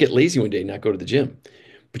because you might get lazy one day and not go to the gym,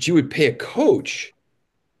 but you would pay a coach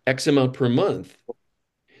X amount per month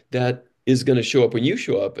that is going to show up when you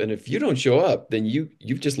show up. And if you don't show up, then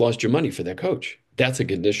you've just lost your money for that coach. That's a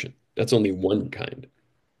condition. That's only one kind.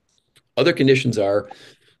 Other conditions are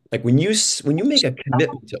like when you make a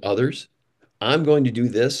commitment to others, I'm going to do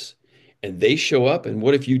this, and they show up, and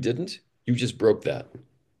what if you didn't? You just broke that.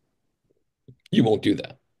 You won't do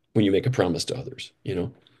that when you make a promise to others, you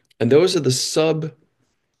know? And those are what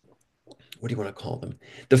do you want to call them?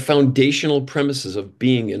 The foundational premises of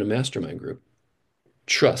being in a mastermind group.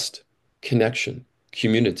 Trust, connection,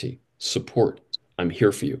 community, support. I'm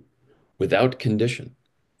here for you without condition.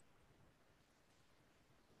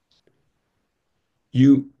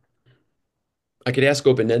 You, I could ask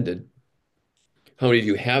open-ended, how many of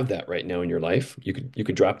you have that right now in your life? You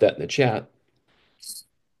could drop that in the chat.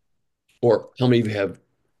 Or how many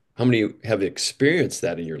have experienced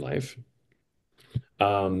that in your life?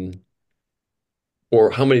 Um, or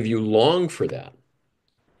how many of you long for that,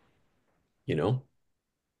 you know?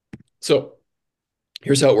 So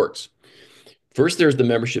here's how it works. First, there's the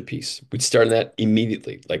membership piece. We'd start on that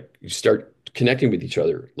immediately. Like you start connecting with each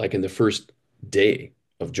other, like in the first day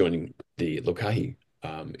of joining the Lokahi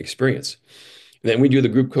experience. And then we do the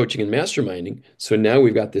group coaching and masterminding. So now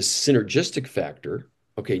we've got this synergistic factor.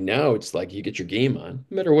 Okay, now it's like you get your game on,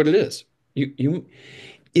 no matter what it is.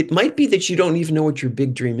 It might be that you don't even know what your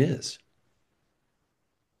big dream is.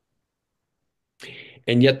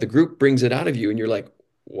 And yet the group brings it out of you, and you're like,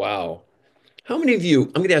 wow. How many of you,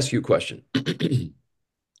 I'm going to ask you a question.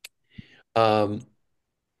 Um,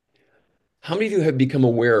 how many of you have become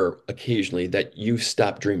aware occasionally that you've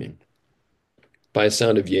stopped dreaming by a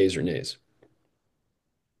sound of yays or nays?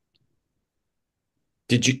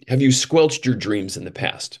 Have you squelched your dreams in the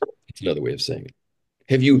past? It's another way of saying it.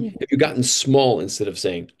 Yeah. Have you gotten small instead of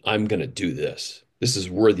saying, I'm going to do this? This is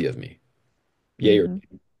worthy of me. Yay or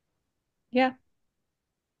Mhm. Yeah.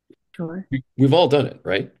 Sure. we've all done it,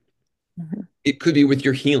 right? Mhm. It could be with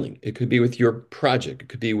your healing. It could be with your project. It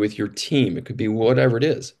could be with your team. It could be whatever it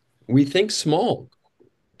is. We think small.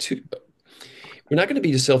 Too. We're not going to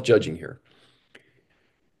be self-judging here.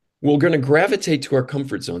 We're going to gravitate to our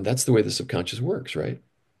comfort zone. That's the way the subconscious works, right?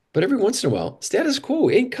 But every once in a while, status quo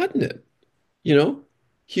ain't cutting it. You know,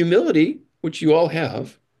 humility, which you all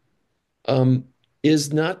have, um,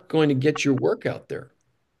 is not going to get your work out there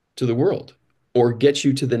to the world or get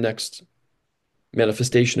you to the next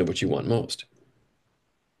manifestation of what you want most.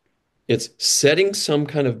 It's setting some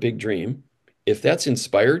kind of big dream. If that's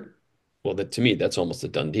inspired, well, that to me, that's almost a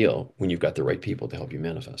done deal when you've got the right people to help you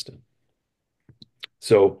manifest it.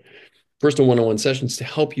 So, personal one-on-one sessions to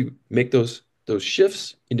help you make those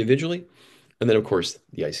shifts individually, and then of course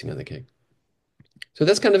the icing on the cake. So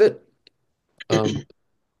that's kind of it. Um,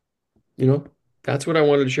 you know, that's what I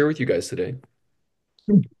wanted to share with you guys today.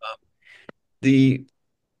 The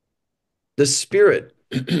the spirit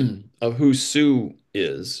of who Sue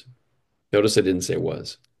is, notice I didn't say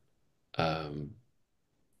was, um,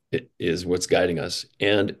 it is what's guiding us.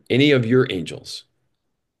 And any of your angels,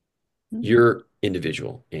 Mhm. your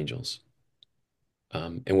individual angels,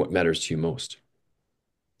 and what matters to you most.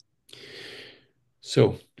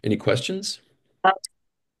 So, any questions?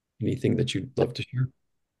 Anything that you'd love to share?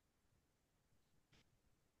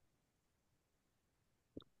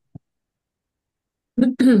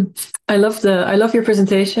 I love your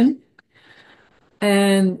presentation,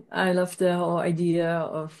 and I love the whole idea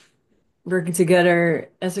of working together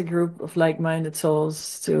as a group of like-minded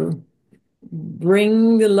souls to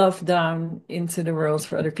bring the love down into the world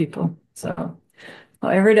for other people. So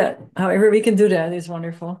however we can do that is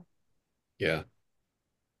wonderful. Yeah,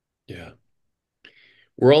 yeah.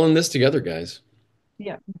 We're all in this together, guys.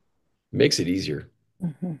 Yeah. Makes it easier.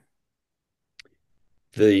 Mhm.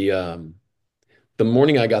 The the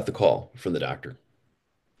morning I got the call from the doctor,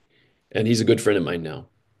 and he's a good friend of mine now,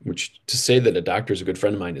 which to say that a doctor is a good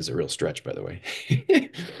friend of mine is a real stretch, by the way.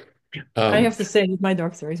 I Um, have to say he's my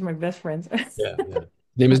doctor. He's my best friend. yeah, yeah.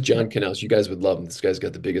 His name is John Canals. You guys would love him. This guy's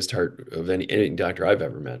got the biggest heart of any doctor I've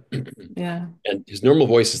ever met. Yeah. And his normal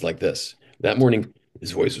voice is like this. That morning,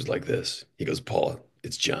 his voice was like this. He goes, Paul,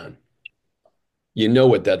 it's John. You know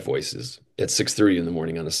what that voice is at 6:30 in the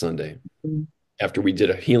morning on a Sunday after we did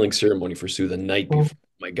a healing ceremony for Sue the night before.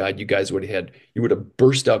 My God, you would have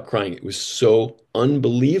burst out crying. It was so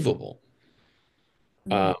unbelievable.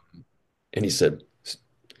 Mm. Uh, and he said,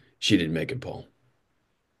 she didn't make it, Paul.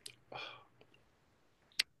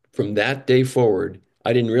 From that day forward,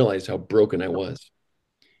 I didn't realize how broken I was.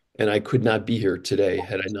 And I could not be here today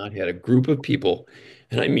had I not had a group of people,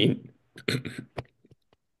 and I mean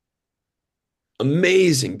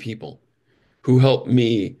amazing people, who helped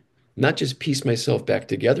me not just piece myself back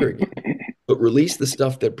together again, but release the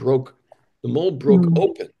stuff that broke, the mold broke Mm.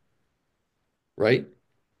 open, right?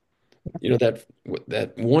 You know,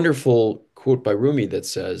 that wonderful quote by Rumi that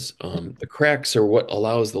says, the cracks are what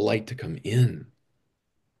allows the light to come in.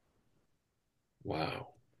 Wow.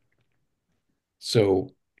 So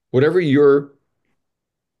whatever your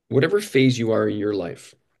whatever phase you are in your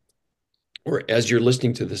life, or as you're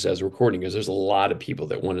listening to this as a recording, because there's a lot of people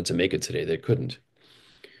that wanted to make it today that couldn't.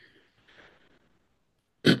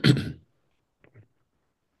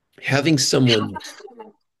 Having someone,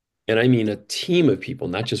 and I mean a team of people,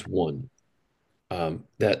 not just one,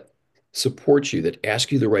 that supports you, that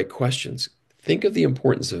ask you the right questions. Think of the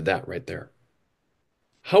importance of that right there.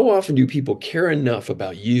 How often do people care enough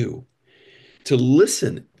about you to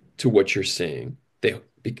listen to what you're saying?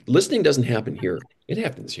 Listening doesn't happen here. It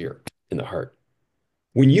happens here in the heart.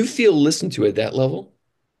 When you feel listened to at that level,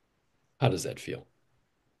 how does that feel?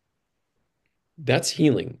 That's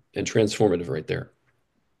healing and transformative right there.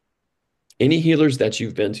 Any healers that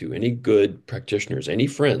you've been to, any good practitioners, any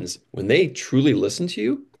friends, when they truly listen to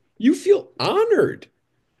you, you feel honored.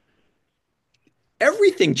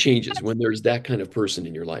 Everything changes when there's that kind of person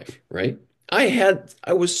in your life, right?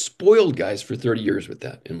 I was spoiled, guys, for 30 years with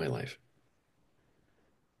that in my life.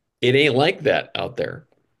 It ain't like that out there.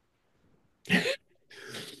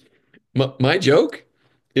 My joke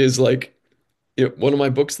is like, one of my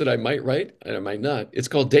books that I might write, and I might not, it's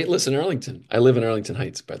called Dateless in Arlington. I live in Arlington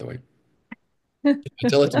Heights, by the way. I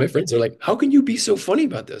tell that to my friends. They're like, how can you be so funny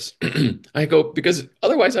about this? I go, because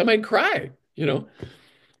otherwise I might cry, you know?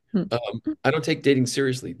 I don't take dating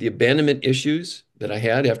seriously. The abandonment issues that I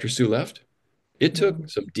had after Sue left, it took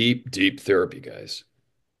some deep, deep therapy, guys.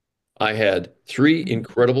 I had three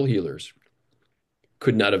incredible healers.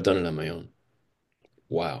 Could not have done it on my own.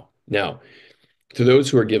 Wow. Now, to those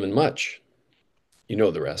who are given much, you know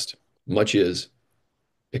the rest. Much is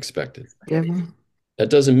expected. Yeah. That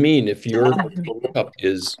doesn't mean if your cup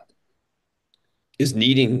is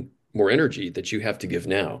needing more energy that you have to give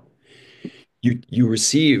now. You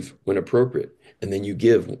receive when appropriate, and then you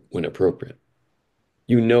give when appropriate.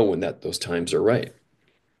 You know when those times are right.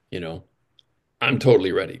 You know, I'm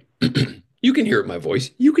totally ready. You can hear it in my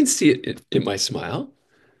voice. You can see it in my smile,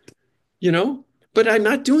 you know, but I'm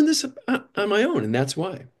not doing this on my own. And that's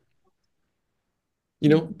why,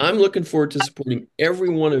 I'm looking forward to supporting every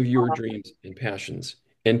one of your dreams and passions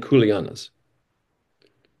and kuleanas.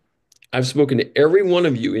 I've spoken to every one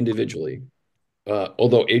of you individually,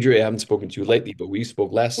 although Adria, I haven't spoken to you lately, but we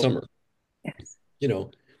spoke last summer, Yes. you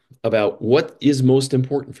know, about what is most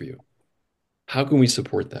important for you. How can we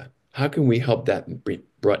support that? How can we help that be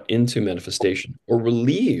brought into manifestation or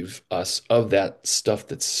relieve us of that stuff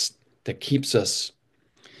that keeps us,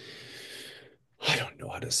 I don't know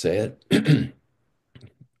how to say it.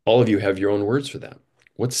 All of you have your own words for that.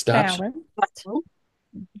 What stops you? Balanced.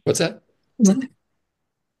 What's that?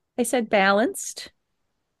 I said balanced.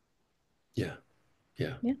 Yeah,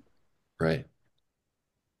 yeah, Yeah. right.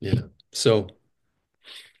 Yeah. So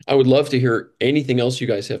I would love to hear anything else you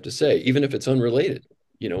guys have to say, even if it's unrelated,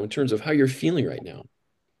 in terms of how you're feeling right now.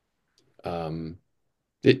 Um,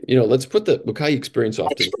 let's put the Lokahi experience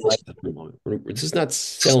off to the side for a moment. This is not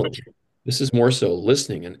selling. This is more so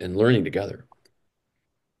listening and learning together.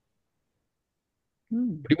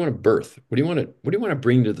 Hmm. What do you want to birth? What do you want to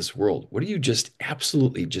bring to this world? What are you just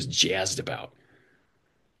absolutely just jazzed about?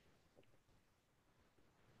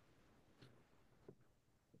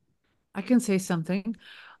 I can say something.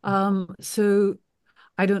 So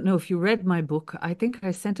I don't know if you read my book. I think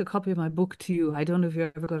I sent a copy of my book to you. I don't know if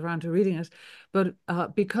you ever got around to reading it, but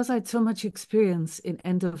because I had so much experience in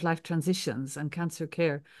end of life transitions and cancer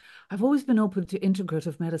care, I've always been open to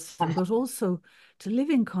integrative medicine, but also to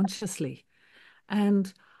living consciously.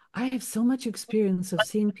 And I have so much experience of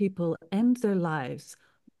seeing people end their lives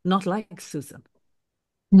not like Susan,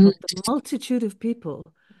 but the multitude of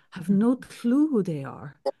people have no clue who they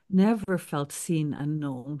are, never felt seen and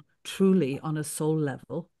known truly on a soul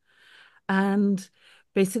level, and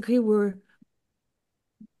basically were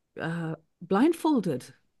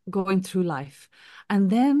blindfolded going through life, and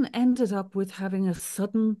then ended up with having a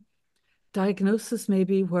sudden diagnosis,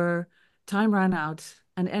 maybe where time ran out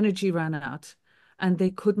and energy ran out, and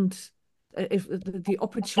they couldn't, if the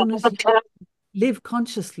opportunity to live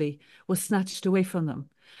consciously was snatched away from them.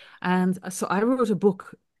 And so I wrote a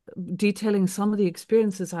book detailing some of the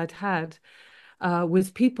experiences I'd had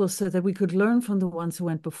with people so that we could learn from the ones who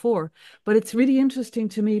went before. But it's really interesting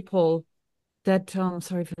to me, Paul, that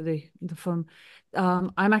sorry for the phone.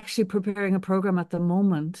 I'm actually preparing a program at the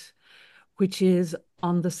moment, which is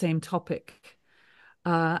on the same topic.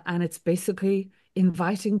 And it's basically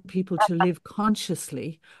inviting people to live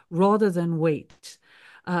consciously rather than wait.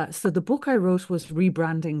 So the book I wrote was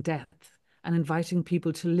Rebranding Death and inviting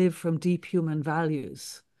people to live from deep human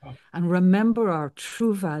values Oh, and remember our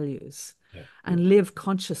true values yeah, yeah, and live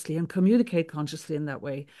consciously and communicate consciously in that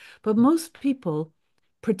way. But most people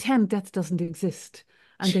pretend death doesn't exist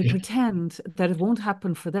and they pretend that it won't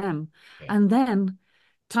happen for them. yeah. And then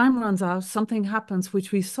time runs out, something happens,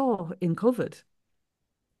 which we saw in COVID.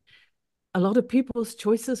 A lot of people's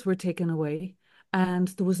choices were taken away, and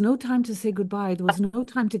there was no time to say goodbye. There was no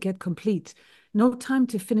time to get complete, no time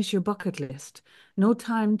to finish your bucket list, no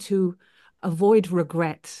time to avoid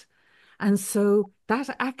regret. And so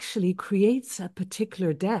that actually creates a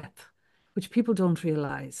particular death, which people don't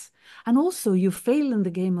realize. And also, you fail in the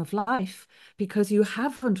game of life because you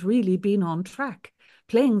haven't really been on track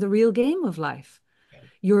playing the real game of life.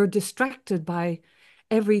 You're distracted by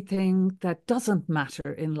everything that doesn't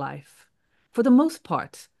matter in life for the most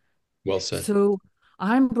part. Well said. So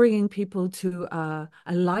I'm bringing people to a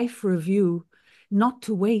life review, not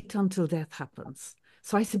to wait until death happens.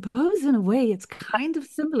 So I suppose in a way it's kind of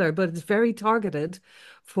similar, but it's very targeted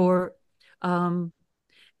for um,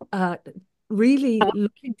 uh, really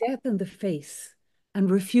looking death in the face and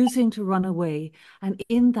refusing to run away, and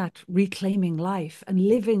in that reclaiming life and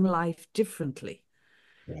living life differently.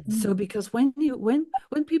 Yeah. So because when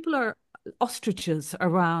people are ostriches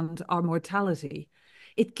around our mortality,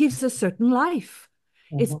 it gives a certain life.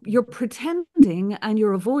 It's you're pretending and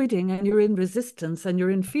you're avoiding and you're in resistance and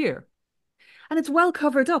you're in fear. And it's well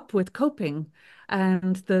covered up with coping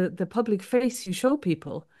and the public face you show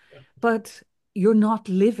people, but you're not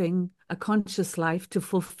living a conscious life to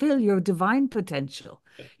fulfill your divine potential.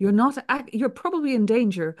 You're probably in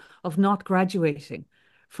danger of not graduating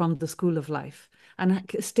from the school of life and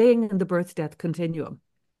staying in the birth death continuum.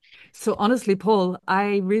 So honestly, Paul,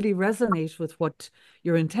 I really resonate with what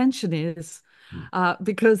your intention is,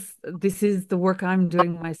 because this is the work I'm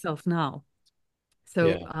doing myself now. Yeah.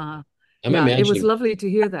 So I'm yeah, it was imagining, lovely to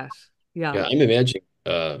hear that. Yeah. yeah, I'm imagining,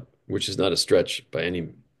 which is not a stretch by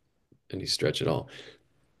any stretch at all.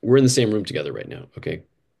 We're in the same room together right now, okay?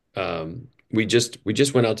 We just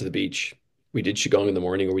went out to the beach. We did qigong in the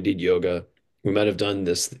morning, or we did yoga. We might have done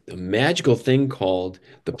this a magical thing called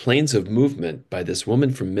the Planes of Movement by this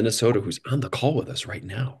woman from Minnesota who's on the call with us right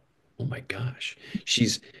now. Oh my gosh.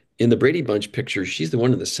 She's in the Brady Bunch picture. She's the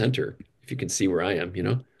one in the center, if you can see where I am.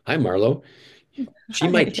 Hi, Marlo. She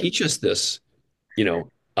might Hi. teach us this,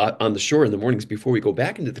 on the shore in the mornings before we go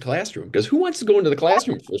back into the classroom. Because who wants to go into the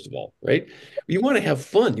classroom, first of all, right? You want to have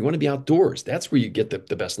fun. You want to be outdoors. That's where you get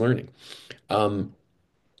the best learning. Um,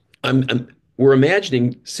 we're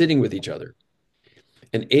imagining sitting with each other,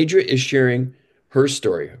 and Adria is sharing her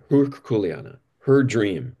story, her kuleana, her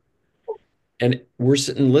dream, and we're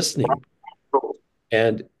sitting listening.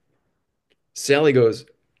 And Sally goes,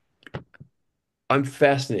 "I'm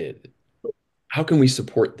fascinated. How can we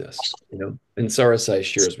support this?" And Sarasai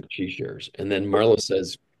shares what she shares, and then Marla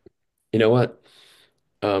says, "You know what?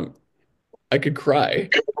 Um, I could cry."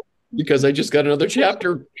 because I just got another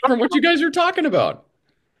chapter from what you guys are talking about,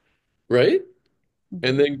 right?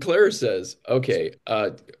 And then Claire says, okay,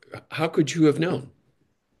 how could you have known?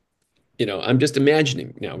 I'm just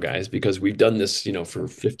imagining now, guys, because we've done this, for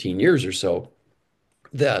 15 years or so,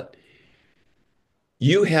 that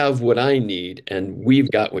you have what I need and we've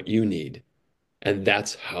got what you need. And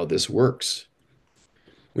that's how this works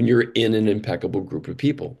when you're in an impeccable group of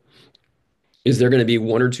people. Is there going to be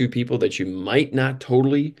one or two people that you might not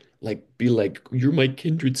totally like be like, you're my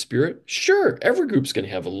kindred spirit? Sure, every group's going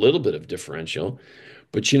to have a little bit of differential,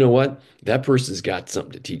 but you know what? That person's got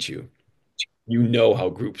something to teach you. You know how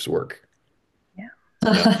groups work. Yeah,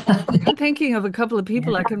 I'm thinking of a couple of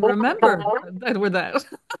people I can remember that were that.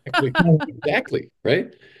 exactly. Exactly, right?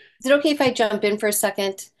 Is it okay if I jump in for a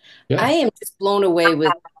second? Yeah. I am just blown away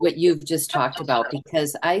with what you've just talked about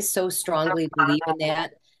because I so strongly believe in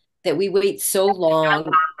that we wait so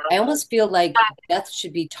long. I almost feel like death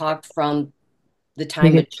should be talked from the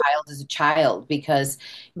time a child is a child because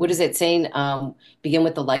what is it saying? Begin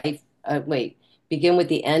with the life, begin with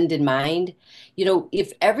the end in mind.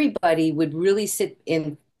 If everybody would really sit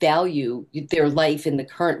and value their life in the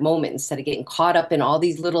current moment instead of getting caught up in all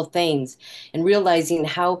these little things and realizing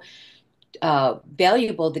how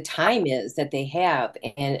valuable the time is that they have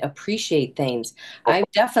and appreciate things. I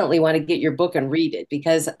definitely want to get your book and read it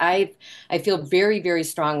because I feel very, very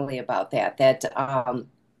strongly about that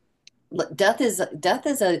death is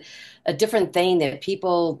a different thing that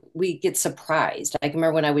people we get surprised. I can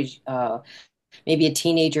remember when I was maybe a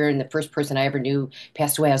teenager and the first person I ever knew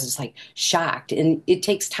passed away, I was just like shocked. And it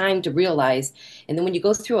takes time to realize. And then when you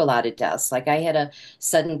go through a lot of deaths, like I had a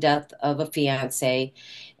sudden death of a fiance,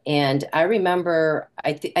 and I remember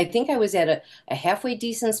I think I was at a halfway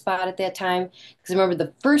decent spot at that time because I remember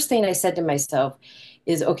the first thing I said to myself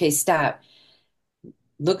is, okay, stop.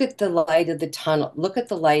 Look at the light of the tunnel. Look at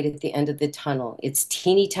the light at the end of the tunnel. It's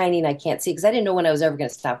teeny tiny and I can't see because I didn't know when I was ever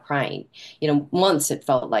going to stop crying. Months it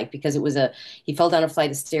felt like because he fell down a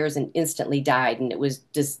flight of stairs and instantly died and it was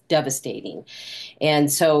just devastating.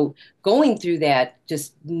 And so going through that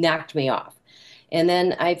just knocked me off. And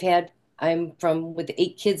then I'm from with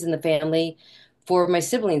 8 kids in the family. 4 of my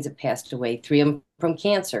siblings have passed away, 3 of them from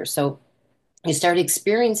cancer. So you start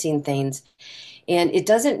experiencing things and it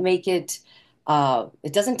doesn't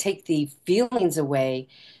take the feelings away,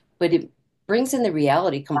 but it brings in the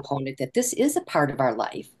reality component that this is a part of our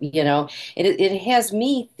life, and it has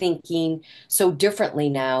me thinking so differently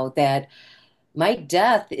now that my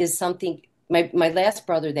death is something. My last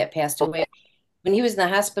brother that passed away, when he was in the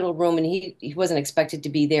hospital room and he wasn't expected to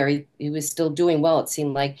be there, he was still doing well, it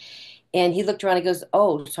seemed like. And he looked around and goes,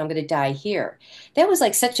 "Oh, so I'm going to die here." That was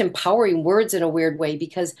like such empowering words in a weird way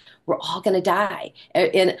because we're all going to die.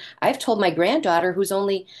 And I've told my granddaughter, who's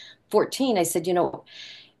only 14, I said,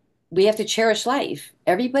 we have to cherish life.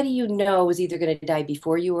 Everybody you know is either going to die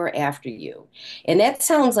before you or after you. And that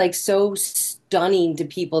sounds like so stunning to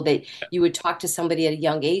people that you would talk to somebody at a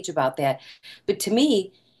young age about that. But to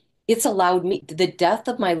me, it's allowed me, the death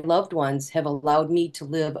of my loved ones have allowed me to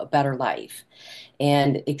live a better life.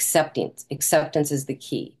 And acceptance is the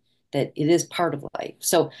key, that it is part of life.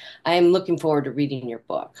 So I am looking forward to reading your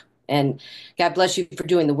book. And God bless you for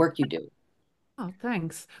doing the work you do. Oh,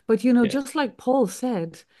 thanks. But Yeah. just like Paul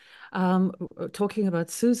said, talking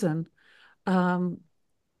about Susan, um,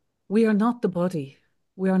 we are not the body.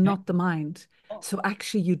 We are Right. not the mind. So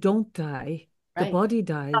actually, you don't die. The Right. body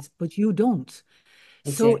dies, but you don't.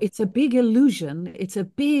 So Exactly. it's a big illusion. It's a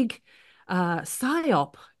big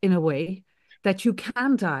psyop in a way that you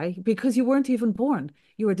can die because you weren't even born.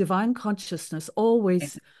 You are divine consciousness,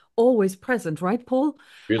 always, always present, right, Paul?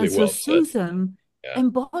 Really And so well said. Susan Yeah.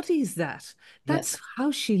 embodies that. Yes. That's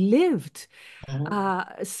how she lived.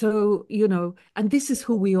 Uh-huh. So, and this is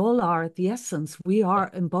who we all are at the essence. We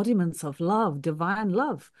are embodiments of love, divine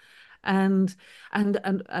love. And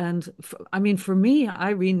I mean, for me,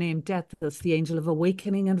 I renamed death as the angel of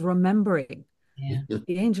awakening and remembering, Yeah.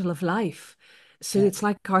 the angel of life. So Yeah. it's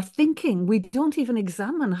like our thinking. We don't even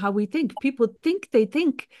examine how we think. People think they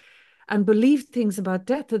think and believe things about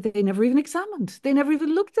death that they never even examined. They never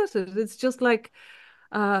even looked at it. It's just like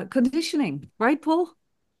conditioning, right, Paul?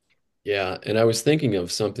 Yeah, and I was thinking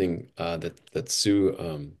of something that Sue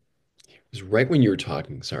was right when you were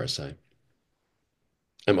talking, Sarasai.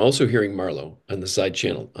 I'm also hearing Marlo on the side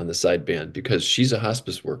channel, on the side band, because she's a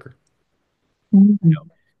hospice worker. Mhm.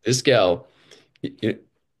 This gal, y- y-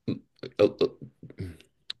 uh, uh,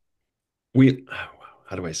 we,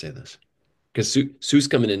 how do I say this? Because Sue's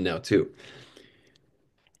coming in now too.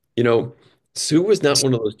 You know, Sue was not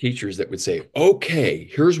one of those teachers that would say, "Okay,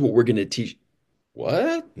 here's what we're going to teach."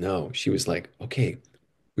 What? No, she was like, "Okay,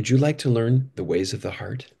 would you like to learn the ways of the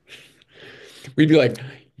heart? We'd be like,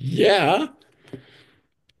 yeah.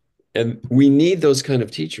 And we need those kind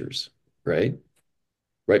of teachers, right?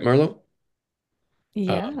 Right, Marlo?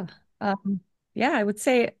 Uh, Yeah. Yeah, I would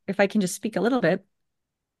say if I can just speak a little bit.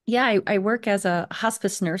 Yeah, I work as a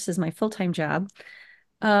hospice nurse as my full-time job.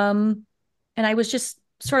 Um, and I was just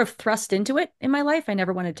sort of thrust into it in my life. I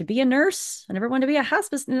never wanted to be a nurse. I never wanted to be a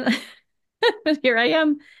hospice. But here I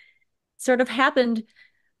am. Sort of happened.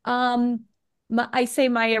 I say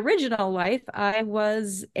my original life, I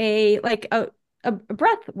was a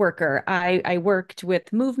breath worker. I worked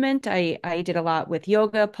with movement. I did a lot with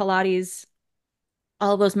yoga, Pilates,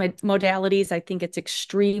 all those modalities. I think it's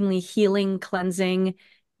extremely healing, cleansing,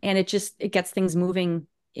 and it gets things moving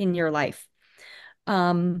in your life.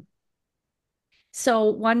 Um, so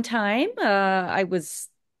one time, I was,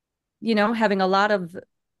 having a lot of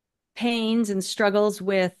pains and struggles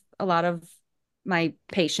with a lot of my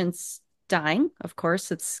patients dying. Of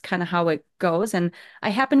course, it's kind of how it goes. And I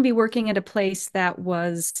happened to be working at a place that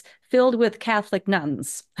was filled with Catholic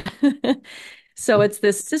nuns. So it's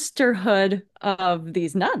this sisterhood of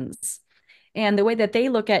these nuns. And the way that they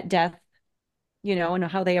look at death, and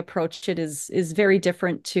how they approach it is very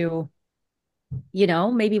different to,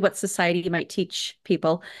 maybe what society might teach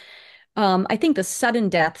people. I think the sudden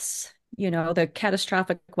deaths, the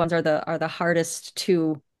catastrophic ones are the hardest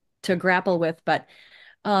to grapple with. But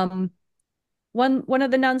um, one of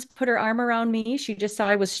the nuns put her arm around me. She just saw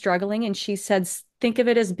I was struggling, and she said, "Think of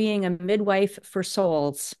it as being a midwife for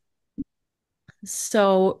souls.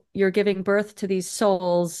 So you're giving birth to these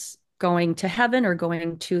souls going to heaven or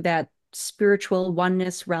going to that spiritual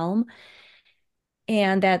oneness realm."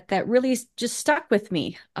 And that really just stuck with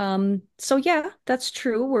me. So yeah, that's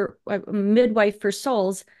true. We're a midwife for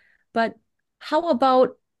souls, but how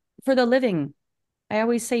about for the living? I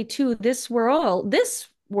always say too, this world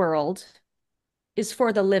is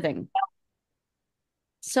for the living.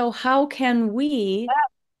 So how can we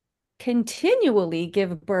continually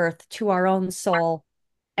give birth to our own soul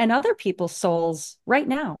and other people's souls right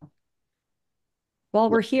now while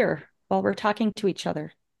we're here, while we're talking to each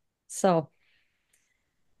other? So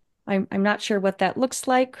I'm not sure what that looks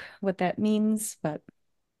like, what that means, but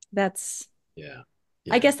that's yeah,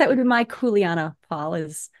 I yeah, guess that would be my Kuleana, Paul,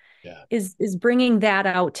 is yeah, is is bringing that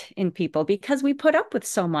out in people because we put up with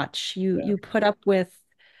so much. You yeah. you put up with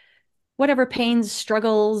whatever pains,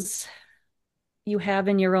 struggles you have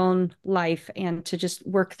in your own life, and to just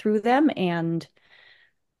work through them and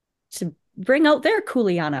to bring out their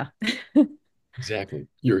Kuleana. Exactly.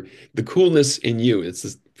 The coolness in you.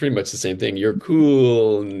 It's pretty much the same thing. Your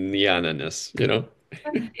cool ness, you know?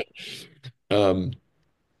 Um,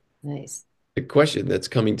 Nice. the question that's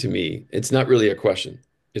coming to me, it's not really a question.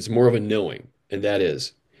 It's more of a knowing, and that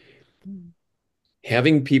is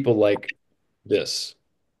having people like this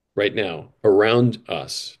right now around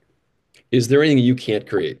us. Is there anything you can't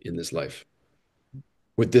create in this life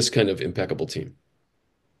with this kind of impeccable team?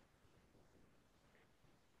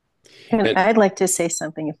 And And I'd like to say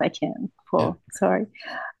something if I can, yeah, Paul. Sorry.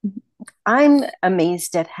 I'm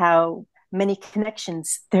amazed at how many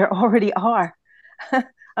connections there already are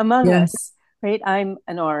among Yeah. us, right? I'm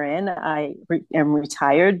an RN. Am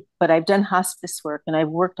retired, but I've done hospice work and I've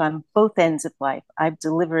worked on both ends of life. I've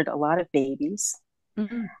delivered a lot of babies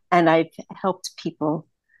Mhm. and I've helped people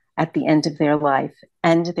at the end of their life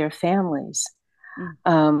and their families. Mhm.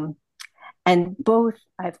 Um, and both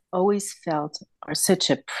I've always felt are such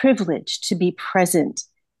a privilege to be present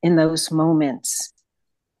in those moments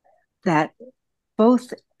that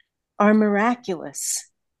both are miraculous.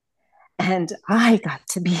 And I got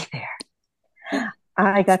to be there.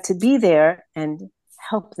 I got to be there and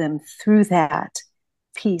help them through that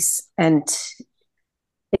piece. And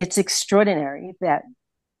it's extraordinary that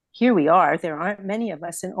here we are. There aren't many of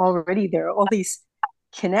us, and already there are all these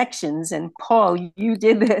connections. And Paul, you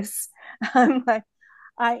did this. I'm like,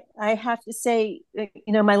 I have to say,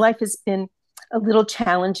 my life has been a little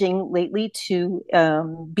challenging lately to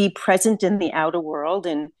be present in the outer world,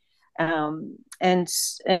 um, and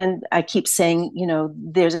and I keep saying,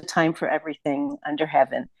 there's a time for everything under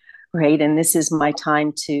heaven, right? And this is my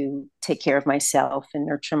time to take care of myself and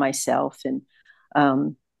nurture myself,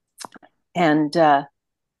 um, and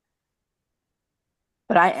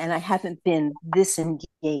but I haven't been this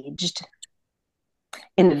engaged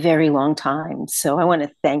in a very long time. So I want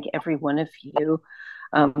to thank every one of you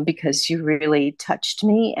because you really touched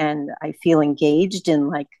me, and I feel engaged and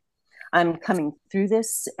like I'm coming through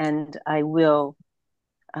this, and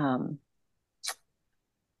um,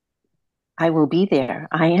 I will be there.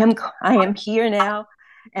 I am here now,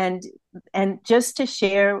 and just to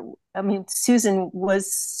share I mean, Susan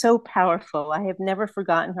was so powerful. I have never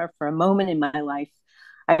forgotten her for a moment in my life.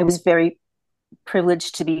 I was very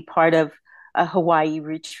privileged to be part of a Hawaii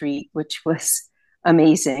retreat, which was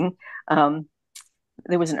amazing. Um,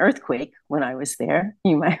 there was an earthquake when I was there,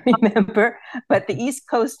 you might remember, but the East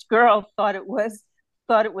Coast girl thought it was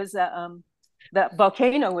the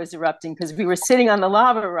volcano was erupting because we were sitting on the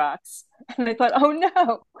lava rocks, and I thought, oh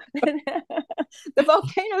no, the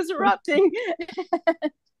volcano's erupting.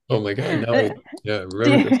 Oh my God. Yeah, I Do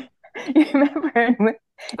remember this. you remember?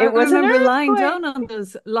 I It was an remember lying earthquake. down on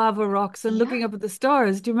those lava rocks and Yeah, looking up at the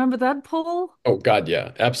stars. Do you remember that, Paul? Oh God,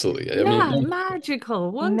 yeah, absolutely. I Yeah, mean,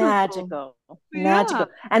 magical, wonderful. magical, Yeah. magical.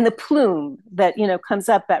 And the plume that comes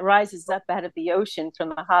up, that rises up out of the ocean from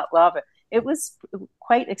the hot lava. It was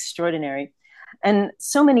quite extraordinary. And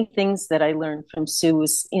so many things that I learned from Sue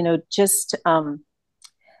was, just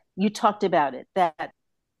you talked about it, that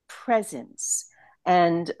presence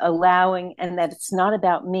and allowing, and that it's not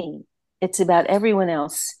about me, it's about everyone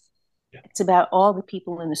else. yeah, It's about all the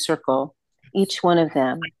people in the circle, each one of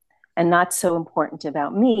them, and not so important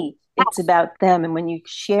about me. It's about them. And when you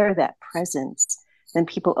share that presence, then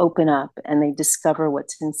people open up and they discover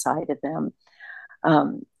what's inside of them.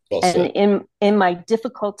 Um, well and said. in my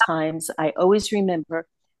difficult times, I always remember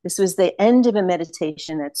this was the end of a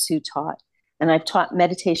meditation that Sue taught. And I've taught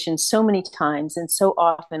meditation so many times, and so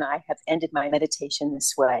often I have ended my meditation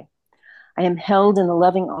this way. I am held in the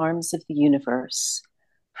loving arms of the universe,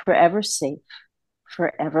 forever safe,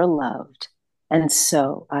 forever loved, and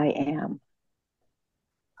so I am.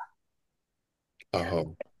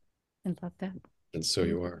 Oh, I love that. and so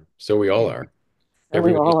you are. So we all are. So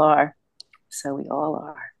we Everyone. all are. So we all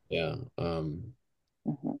are. Yeah. Mhm.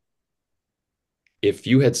 If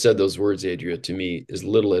you had said those words, Adria, to me as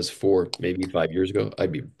little as 4, maybe 5 years ago,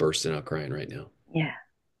 I'd be bursting out crying right now. Yeah.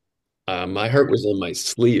 My heart was on my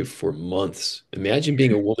sleeve for months. Imagine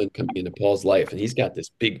being a woman coming into Paul's life, and he's got this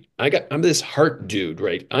big. I'm this heart dude,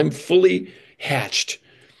 right? I'm fully hatched.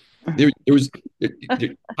 There was.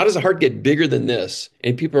 How does a heart get bigger than this?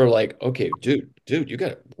 And people are like, "Okay, dude, you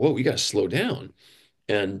got to slow down."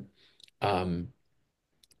 And um,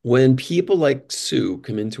 when people like Sue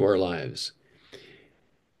come into our lives,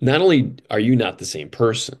 not only are you not the same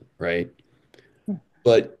person, right?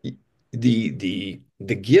 But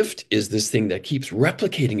the gift is this thing that keeps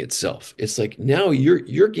replicating itself. It's like now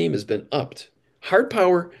your game has been upped. Heart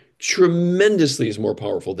power tremendously is more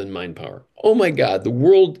powerful than mind power. Oh my God, the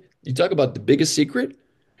world, you talk about the biggest secret,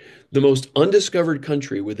 the most undiscovered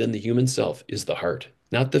country within the human self is the heart,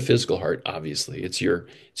 not the physical heart, obviously. It's your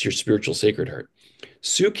spiritual sacred heart.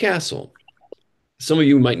 Sue Castle, some of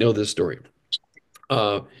you might know this story.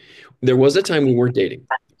 Uh, there was a time we weren't dating.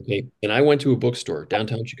 Okay. And I went to a bookstore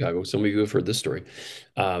downtown Chicago. Some of you have heard this story.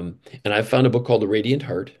 And I found a book called The Radiant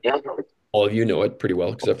Heart. All of you know it pretty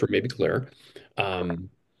well, except for maybe Claire. Um,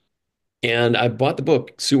 and I bought the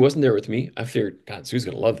book. Sue wasn't there with me. I figured, God, Sue's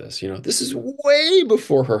going to love this. This is way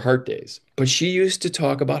before her heart days. But she used to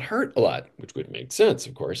talk about heart a lot, which would make sense,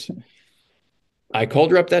 of course. I called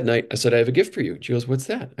her up that night. I said, I have a gift for you. She goes, what's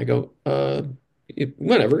that? I go,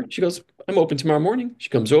 whatever. She goes, I'm open tomorrow morning. She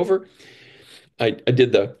comes over. I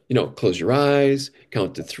did the, close your eyes,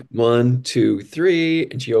 count to 1, 2, 3,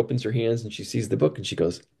 and she opens her hands and she sees the book and she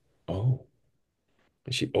goes, oh.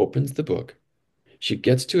 And she opens the book. She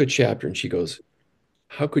gets to a chapter and she goes,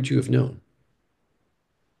 how could you have known?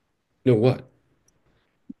 Know what?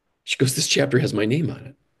 She goes, this chapter has my name on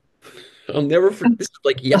it. I'll never forget. This is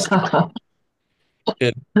like yesterday.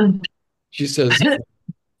 And she says,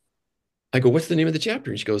 I go, what's the name of the chapter?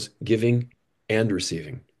 And she goes, giving and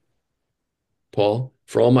receiving. Paul,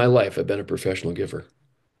 for all my life, I've been a professional giver.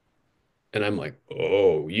 And I'm like,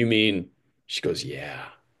 oh, you mean? She goes, yeah.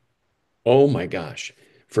 Oh my gosh.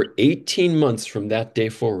 For 18 months from that day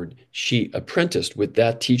forward, she apprenticed with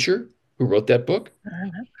that teacher who wrote that book,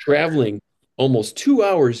 traveling almost 2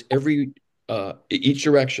 hours each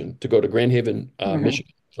direction to go to Grand Haven, Mhm.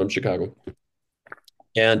 Michigan from Chicago.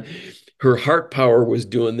 And her heart power was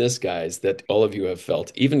doing this, guys, that all of you have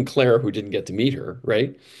felt, even Claire, who didn't get to meet her,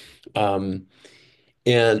 right? Um,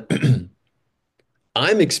 and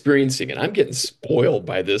I'm experiencing it. I'm getting spoiled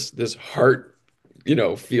by this heart,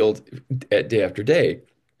 field at day after day.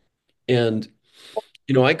 And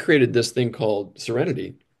I created this thing called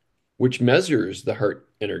Serenity, which measures the heart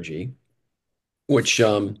energy, which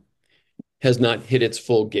has not hit its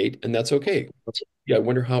full gate, and that's okay. Yeah, I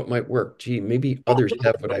wonder how it might work. Gee, maybe others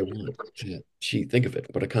have what I want. Gee, think of it.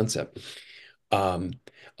 What a concept. Um,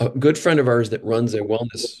 a good friend of ours that runs a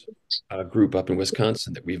wellness group up in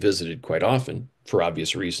Wisconsin that we visited quite often, for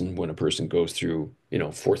obvious reason, when a person goes through,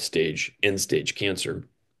 fourth stage, end stage cancer.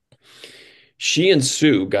 She and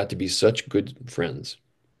Sue got to be such good friends.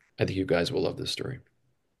 I think you guys will love this story.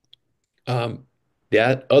 Um,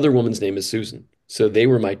 that other woman's name is Susan. So they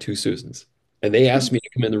were my two Susans. And they asked me to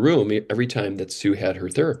come in the room every time that Sue had her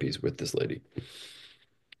therapies with this lady.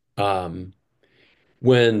 Um,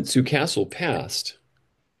 when Sue Castle passed,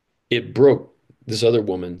 it broke this other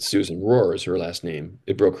woman, Susan Rohr is her last name.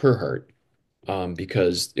 It broke her heart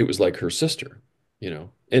because it was like her sister, you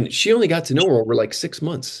know. And she only got to know her over like 6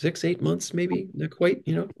 months, 8 months, maybe, not quite,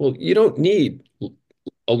 you know. Well, you don't need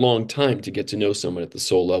a long time to get to know someone at the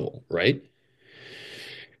soul level, right?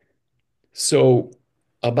 So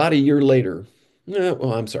about a year later,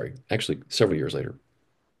 well, I'm sorry, actually several years later,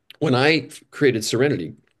 when I created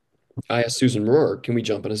Serenity, I asked Susan Rohr, can we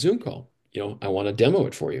jump on a Zoom call? You know, I want to demo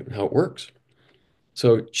it for you and how it works.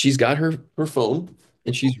 So she's got her phone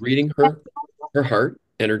and she's reading her heart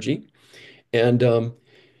energy, and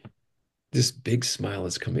this big smile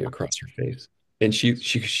is coming across her face. And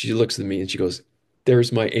she looks at me and she goes,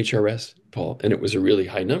 "There's my HRS, Paul," and it was a really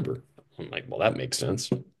high number. I'm like, "Well, that makes sense."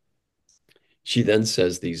 She then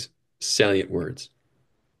says these salient words,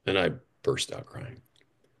 and I burst out crying.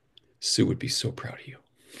 Sue would be so proud of you.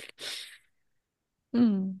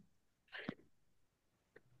 Mm.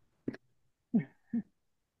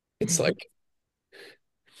 It's like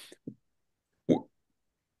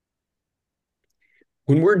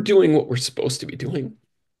when we're doing what we're supposed to be doing,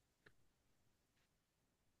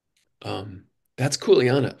 um, that's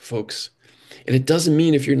Kuleana, folks. And it doesn't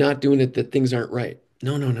mean if you're not doing it that things aren't right.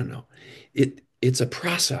 No, no, no, no. It's a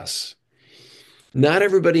process. Not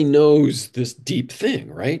everybody knows this deep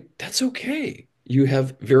thing, right? That's okay. You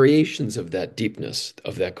have variations of that deepness,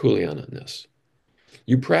 of that Kuleana-ness.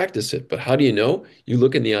 You practice it, but how do you know? You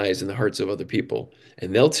look in the eyes and the hearts of other people,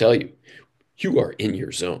 and they'll tell you, you are in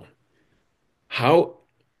your zone. How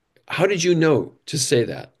how did you know to say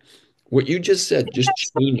that? What you just said just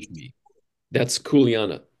changed me. That's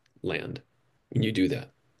Kuleana land when you do that,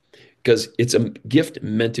 because it's a gift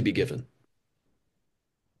meant to be given.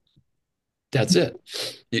 That's it.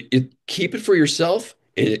 Keep it for yourself.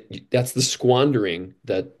 That's the squandering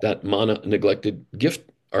that Mana neglected gift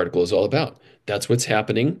article is all about. That's what's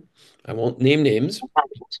happening. I won't name names.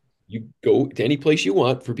 You go to any place you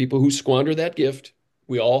want for people who squander that gift.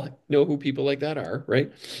 We all know who people like that are,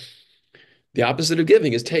 right? The opposite of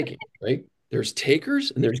giving is taking, right? There's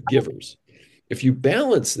takers and there's givers. If you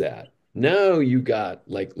balance that, now you got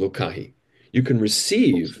like Lokahi. You can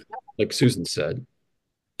receive, like Susan said,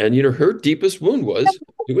 and you know, her deepest wound was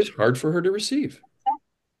it was hard for her to receive.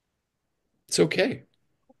 It's okay.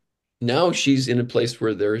 Now she's in a place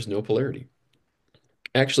where there is no polarity.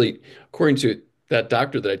 Actually, according to that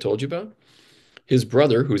doctor that I told you about, his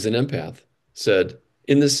brother, who's an empath, said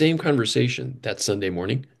in the same conversation that Sunday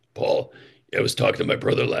morning, Paul, I was talking to my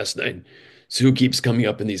brother last night. Sue keeps coming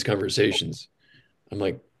up in these conversations. I'm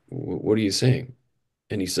like, what are you saying?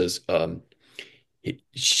 And he says,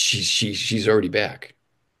 she's already back.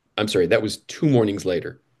 I'm sorry, that was 2 mornings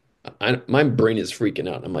later. My brain is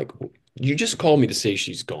freaking out. I'm like, you just called me to say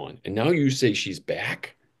she's gone, and now you say she's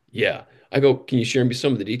back? Yeah. I go, can you share me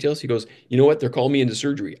some of the details? He goes, you know what? They're calling me into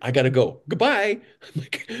surgery. I gotta go. Goodbye. I'm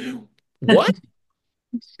like, what?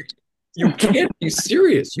 You can't be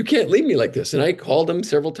serious. You can't leave me like this. And I called him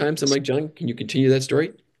several times. I'm like, John, can you continue that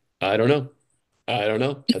story? I don't know. I don't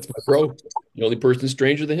know. That's my bro. The only person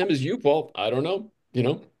stranger than him is you, Paul. I don't know. You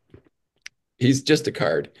know, he's just a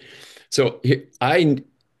card. So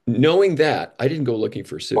knowing that, I didn't go looking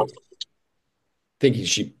for Sue, thinking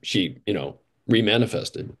she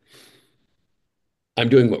remanifested. I'm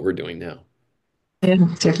doing what we're doing now, Yeah,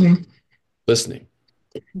 definitely. listening,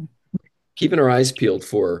 keeping our eyes peeled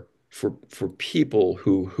for people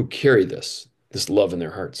who carry this love in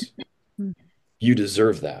their hearts. You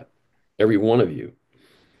deserve that, every one of you,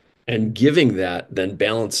 and giving that then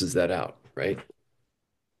balances that out, right?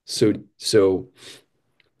 So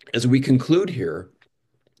as we conclude here,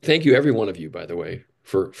 thank you, every one of you, by the way,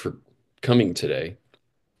 for coming today.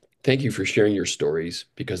 Thank you for sharing your stories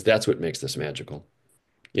because that's what makes this magical.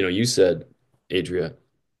 You know, you said, Adria,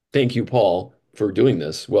 thank you, Paul, for doing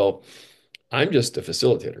this. Well, I'm just a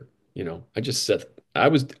facilitator. You know, I just said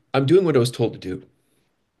I'm doing what I was told to do,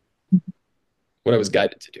 what I was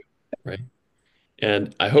guided to do, right?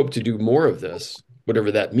 And I hope to do more of this,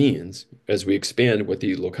 whatever that means, as we expand what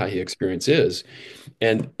the Lokahi experience is.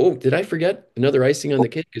 And oh, did I forget? Another icing on the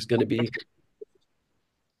cake is going to be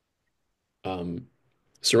um,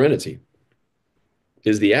 Serenity,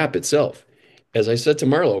 is the app itself. As I said to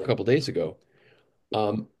Marlo a couple days ago,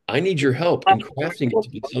 I need your help in crafting it to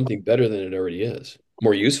be something better than it already is.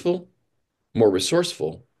 More useful, more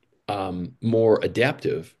resourceful, more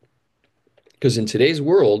adaptive, Because in today's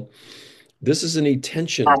world, this is an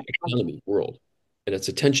attention economy world, and it's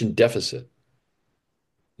attention deficit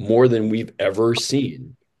more than we've ever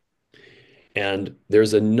seen. And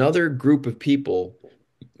there's another group of people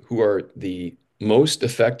who are the most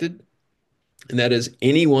affected, and that is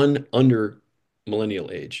anyone under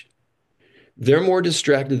millennial age. They're more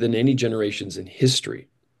distracted than any generations in history.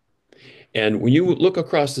 And when you look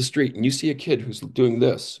across the street and you see a kid who's doing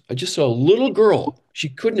this, I just saw a little girl. She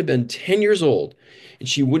couldn't have been 10 years old, and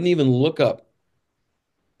she wouldn't even look up.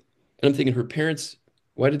 And I'm thinking, her parents,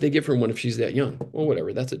 why did they give her one if she's that young? Well,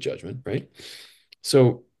 whatever, that's a judgment, right?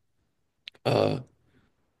 So uh,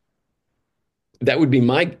 that would be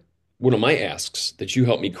my one of my asks, that you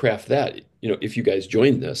help me craft that. If you guys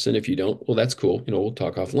join this, and if you don't, well, that's cool. We'll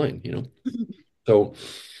talk offline. So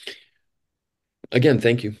again,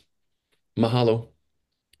 thank you. Mahalo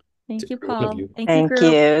to Thank you, every one of Paul. you. Thank you, Thank group.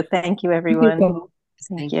 you. Thank you, everyone.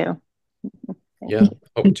 Thank Thank you. you. Thank Yeah,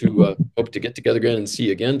 you. hope to get together again and see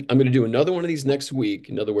you again. I'm going to do another one of these next week.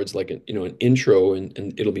 In other words, like an intro, and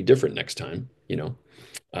it'll be different next time.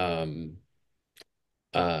 Um,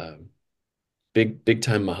 uh, big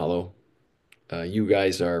time mahalo. You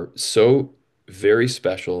guys are so very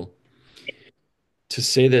special. To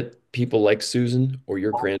say that people like Susan or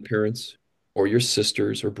your grandparents or your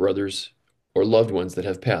sisters or brothers or loved ones that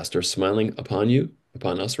have passed are smiling upon you,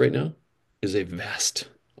 upon us right now, is a vast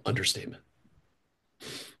understatement.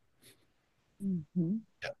 Mhm.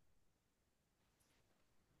 Yeah.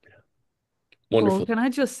 Paul, Wonderful. can I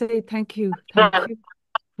just say thank you? Thank you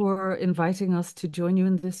for inviting us to join you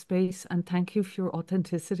in this space. And thank you for your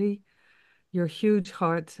authenticity, your huge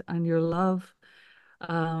heart, and your love.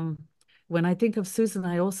 Um, when I think of Susan,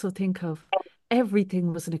 I also think of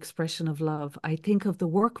everything was an expression of love. I think of the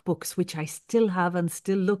workbooks, which I still have and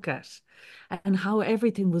still look at, and how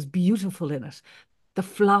everything was beautiful in it. The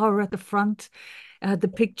flower at the front, the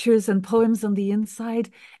pictures and poems on the inside,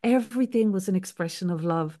 everything was an expression of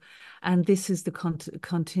love. And this is the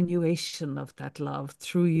continuation of that love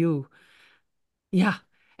through you. Yeah,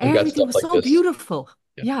 I've got everything stuff was like so this. beautiful.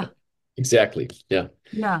 Yeah, Yeah, exactly. Yeah.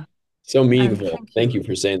 yeah. So And meaningful. thank Thank you. you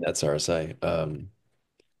for saying that, Sarasai.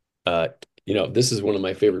 Uh, this is one of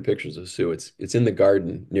my favorite pictures of Sue. It's in the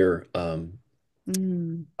garden near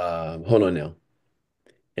Mm. hold on now.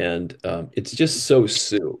 And it's just so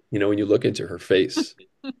Sue, when you look into her face.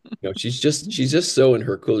 She's just so in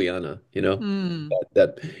her kuleana, Mm.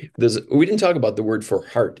 we didn't talk about the word for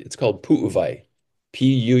heart. It's called pu'uvai,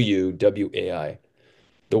 Puuwai.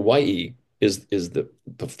 The wai is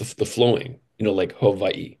the flowing, like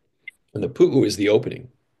Hawaii. And the pu'u is the opening.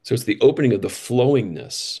 So it's the opening of the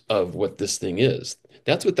flowingness of what this thing is.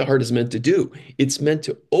 That's what the heart is meant to do. It's meant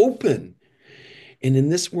to open. And in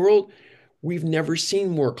this world, we've never seen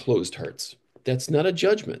more closed hearts. That's not a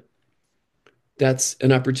judgment. That's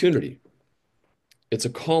an opportunity. It's a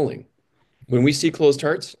calling. When we see closed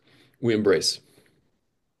hearts, we embrace.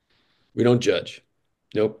 We don't judge.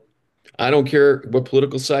 Nope. I don't care what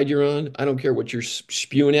political side you're on. I don't care what you're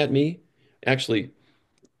spewing at me. Actually,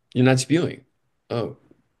 you're not spewing. Oh,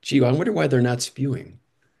 gee, I wonder why they're not spewing.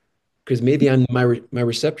 Because maybe on my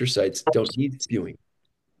receptor sites don't need spewing.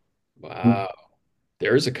 Wow,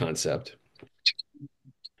 there's a concept.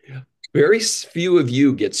 Very few of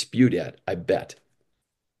you get spewed at, I bet.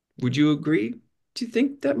 Would you agree? Do you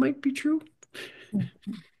think that might be true?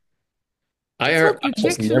 I It's all are I almost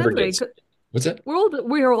projection never anyway. get. What's that?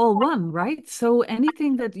 We're all one, right? So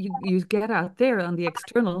anything that you get out there on the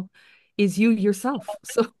external is you yourself.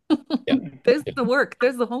 So Yeah, there's yeah, the work,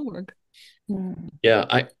 there's the homework.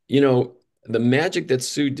 yeah. The magic that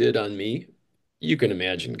Sue did on me, you can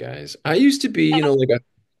imagine, guys. I used to be, like a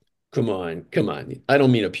come on, come on. I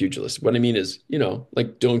don't mean a pugilist. What I mean is,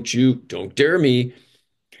 like don't dare me.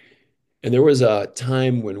 And there was a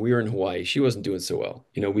time when we were in Hawaii, she wasn't doing so well.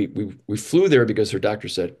 We flew there because her doctor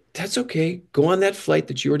said, "That's okay. Go on that flight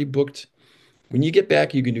that you already booked. When you get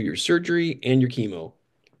back, you can do your surgery and your chemo."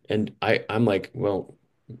 And I'm like, "Well,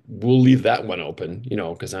 we'll leave that one open,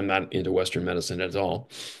 because I'm not into Western medicine at all."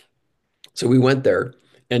 So we went there,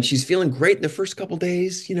 and she's feeling great in the first couple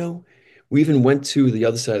days. We even went to the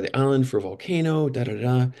other side of the island for a volcano, da da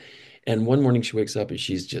da. And one morning she wakes up and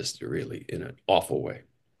she's just really in an awful way.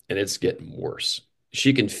 And it's getting worse.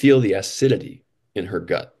 She can feel the acidity in her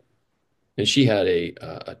gut. And she had a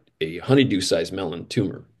honeydew-sized melon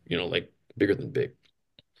tumor, like bigger than big.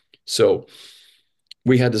 So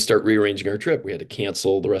we had to start rearranging our trip. We had to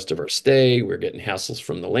cancel the rest of our stay. We were getting hassles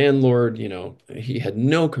from the landlord. He had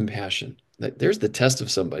no compassion. There's the test of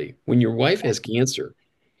somebody. When your wife has cancer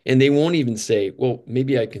and they won't even say, well,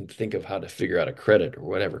 maybe I can think of how to figure out a credit or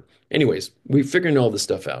whatever. Anyways, we figuring all this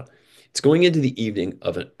stuff out. It's going into the evening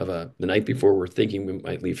the night before we're thinking we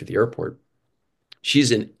might leave for the airport.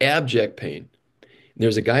 She's in abject pain.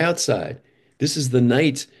 There's a guy outside. This is the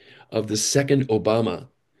night of the second Obama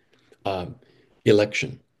um,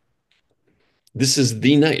 election. This is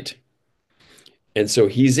the night. And so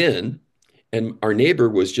he's in, and our neighbor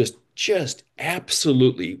was just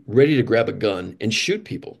absolutely ready to grab a gun and shoot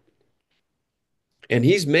people. And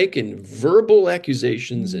he's making verbal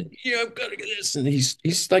accusations and yeah, I've got to get this. And he's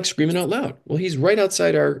like screaming out loud. Well, he's right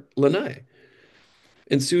outside our lanai.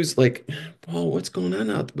 And Sue's like, Paul, what's going on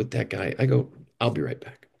out with that guy? I go, I'll be right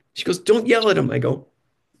back. She goes, don't yell at him. I go,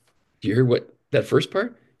 do you hear what that first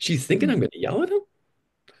part? She's thinking I'm going to yell at him?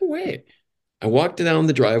 No way. I walked down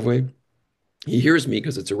the driveway. He hears me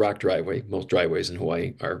because it's a rock driveway. Most driveways in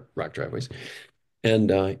Hawaii are rock driveways.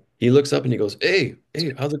 And he looks up and he goes, hey,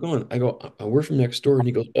 how's it going? I go, we're from next door. And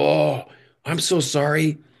he goes, oh, I'm so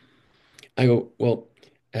sorry. I go, well,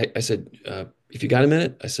 I said, if you got a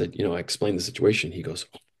minute, I said, I explained the situation. He goes,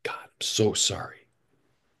 oh, God, I'm so sorry.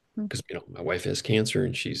 Because, my wife has cancer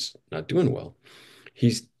and she's not doing well.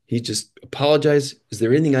 He just apologized. Is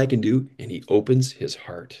there anything I can do? And he opens his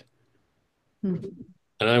heart.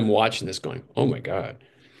 And I'm watching this going, oh my God.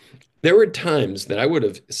 There were times that I would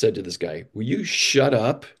have said to this guy, will you shut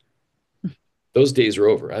up? Those days are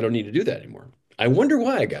over. I don't need to do that anymore. I wonder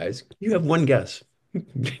why, guys. You have one guess.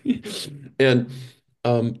 And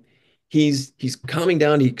um, he's calming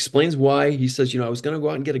down. He explains why. He says, I was going to go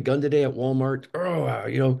out and get a gun today at Walmart.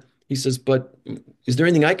 Oh, he says, but is there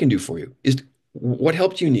anything I can do for you? What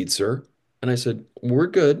help do you need, sir? And I said, we're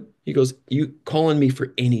good. He goes, you call on me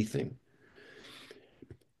for anything.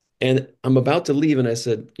 And I'm about to leave, and I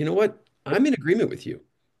said, you know what? I'm in agreement with you.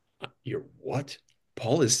 You're what?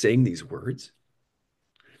 Paul is saying these words?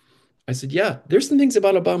 I said, yeah, there's some things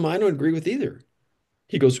about Obama I don't agree with either.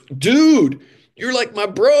 He goes, dude, you're like my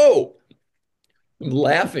bro. I'm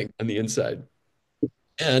laughing on the inside.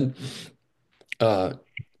 And uh,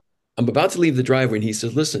 I'm about to leave the driveway, and he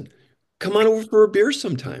says, listen, come on over for a beer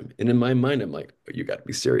sometime. And in my mind, I'm like, oh, you got to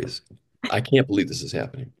be serious. I can't believe this is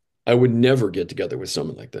happening. I would never get together with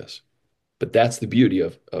someone like this. But that's the beauty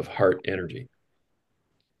of heart energy.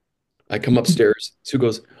 I come upstairs. Sue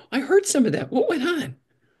goes, I heard some of that. What went on?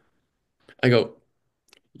 I go,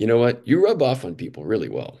 you know what? You rub off on people really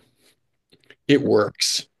well. It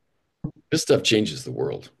works. This stuff changes the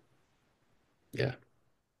world. Yeah.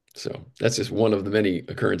 So that's just one of the many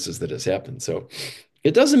occurrences that has happened. So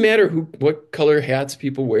it doesn't matter what color hats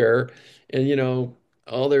people wear and,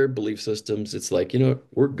 all their belief systems. It's like,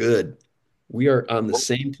 we're good. We are on the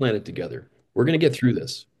same planet together. We're going to get through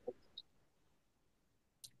this.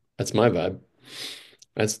 That's my vibe.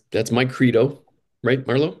 That's my credo, right,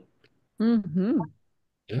 Marlo? Mm-hmm.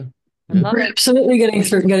 Yeah. We're absolutely getting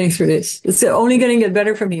through this. It's only going to get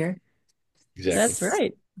better from here. Exactly. That's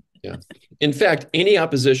right. Yeah. In fact, any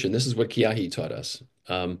opposition, this is what Kiahi taught us,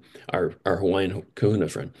 our Hawaiian kahuna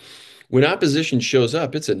friend. When opposition shows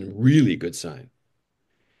up, it's a really good sign.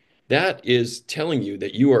 That is telling you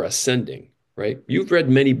that you are ascending, right? You've read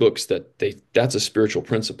many books that's a spiritual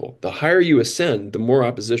principle. The higher you ascend, the more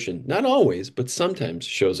opposition, not always, but sometimes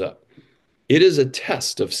shows up. It is a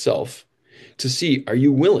test of self to see, are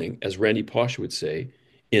you willing, as Randy Pausch would say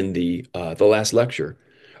in the last lecture,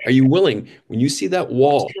 are you willing, when you see that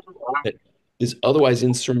wall that is otherwise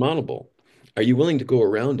insurmountable, are you willing to go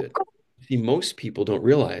around it? See, most people don't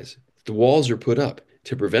realize the walls are put up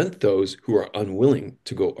to prevent those who are unwilling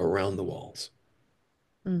to go around the walls.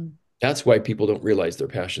 Mm. That's why people don't realize their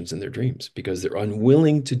passions and their dreams, because they're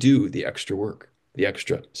unwilling to do the extra work, the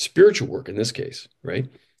extra spiritual work in this case, right?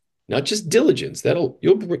 Not just diligence.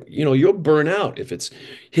 You'll burn out if it's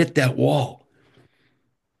hit that wall,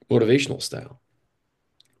 motivational style.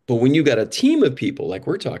 But when you got a team of people like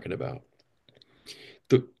we're talking about,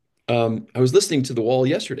 the I was listening to The Wall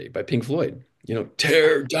yesterday by Pink Floyd,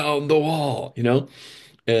 tear down the wall,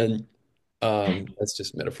 and that's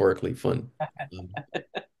just metaphorically fun. Um,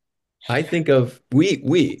 I think of we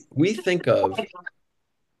think of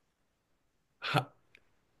how,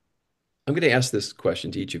 I'm going to ask this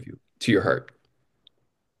question to each of you, to your heart.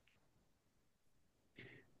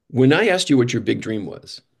 When I asked you what your big dream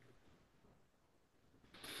was,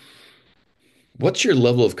 what's your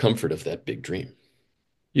level of comfort of that big dream?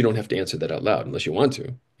 You don't have to answer that out loud unless you want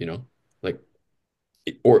to, like,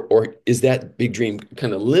 or is that big dream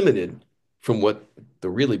kind of limited from what the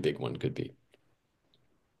really big one could be?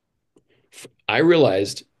 I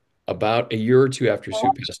realized about a year or two after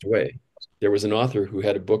Sue passed away, there was an author who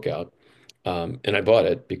had a book out, and I bought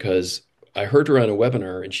it because I heard her on a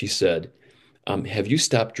webinar and she said, have you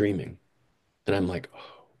stopped dreaming? And I'm like,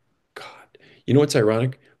 oh, God. You know what's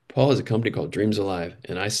ironic? Paul has a company called Dreams Alive,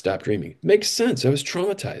 and I stopped dreaming. Makes sense. I was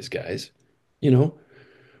traumatized, guys. You know,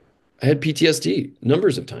 I had PTSD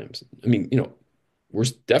numbers of times. I mean, we're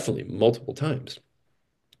definitely multiple times.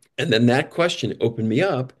 And then that question opened me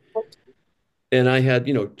up. And I had,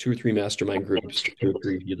 two or three mastermind groups, two or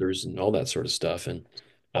three healers, and all that sort of stuff. And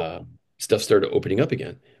stuff started opening up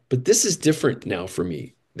again. But this is different now for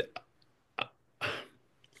me.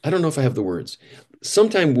 I don't know if I have the words.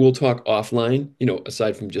 Sometime we'll talk offline,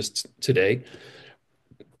 aside from just today,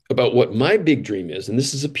 about what my big dream is. And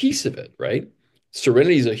this is a piece of it, right?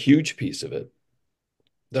 Serenity is a huge piece of it.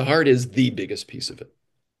 The heart is the biggest piece of it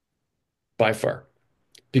by far,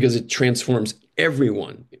 because it transforms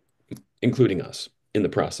everyone, including us, in the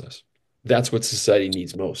process. That's what society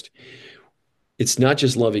needs most. It's not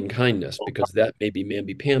just loving kindness, because that may be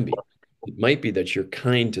mamby-pamby. It might be that you're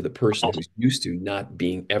kind to the person who's used to not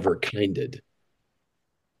being ever kinded,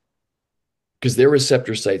 because their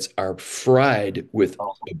receptor sites are fried with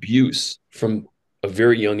abuse from a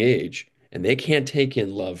very young age, and they can't take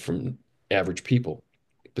in love from average people,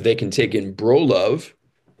 but they can take in bro love,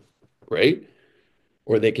 right?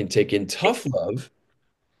 Or they can take in tough love,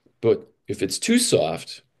 but if it's too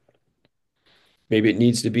soft, maybe it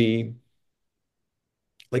needs to be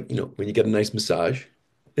like, when you get a nice massage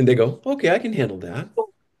and they go, okay, I can handle that.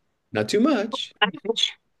 Not too much.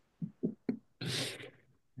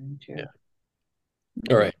 Yeah.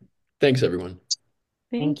 All right. Thanks, everyone.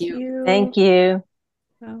 Thank you. Thank you.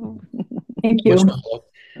 Wow. Thank Much you. mahalo.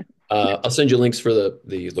 I'll send you links for the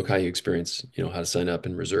Lokahi Experience, how to sign up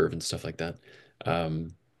and reserve and stuff like that.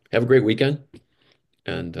 Have a great weekend,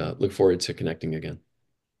 and look forward to connecting again.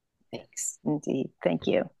 Thanks. Indeed. Thank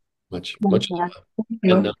you. Much Thank love. you.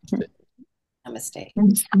 And namaste.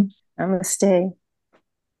 Namaste. Namaste.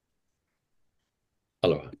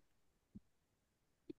 Aloha.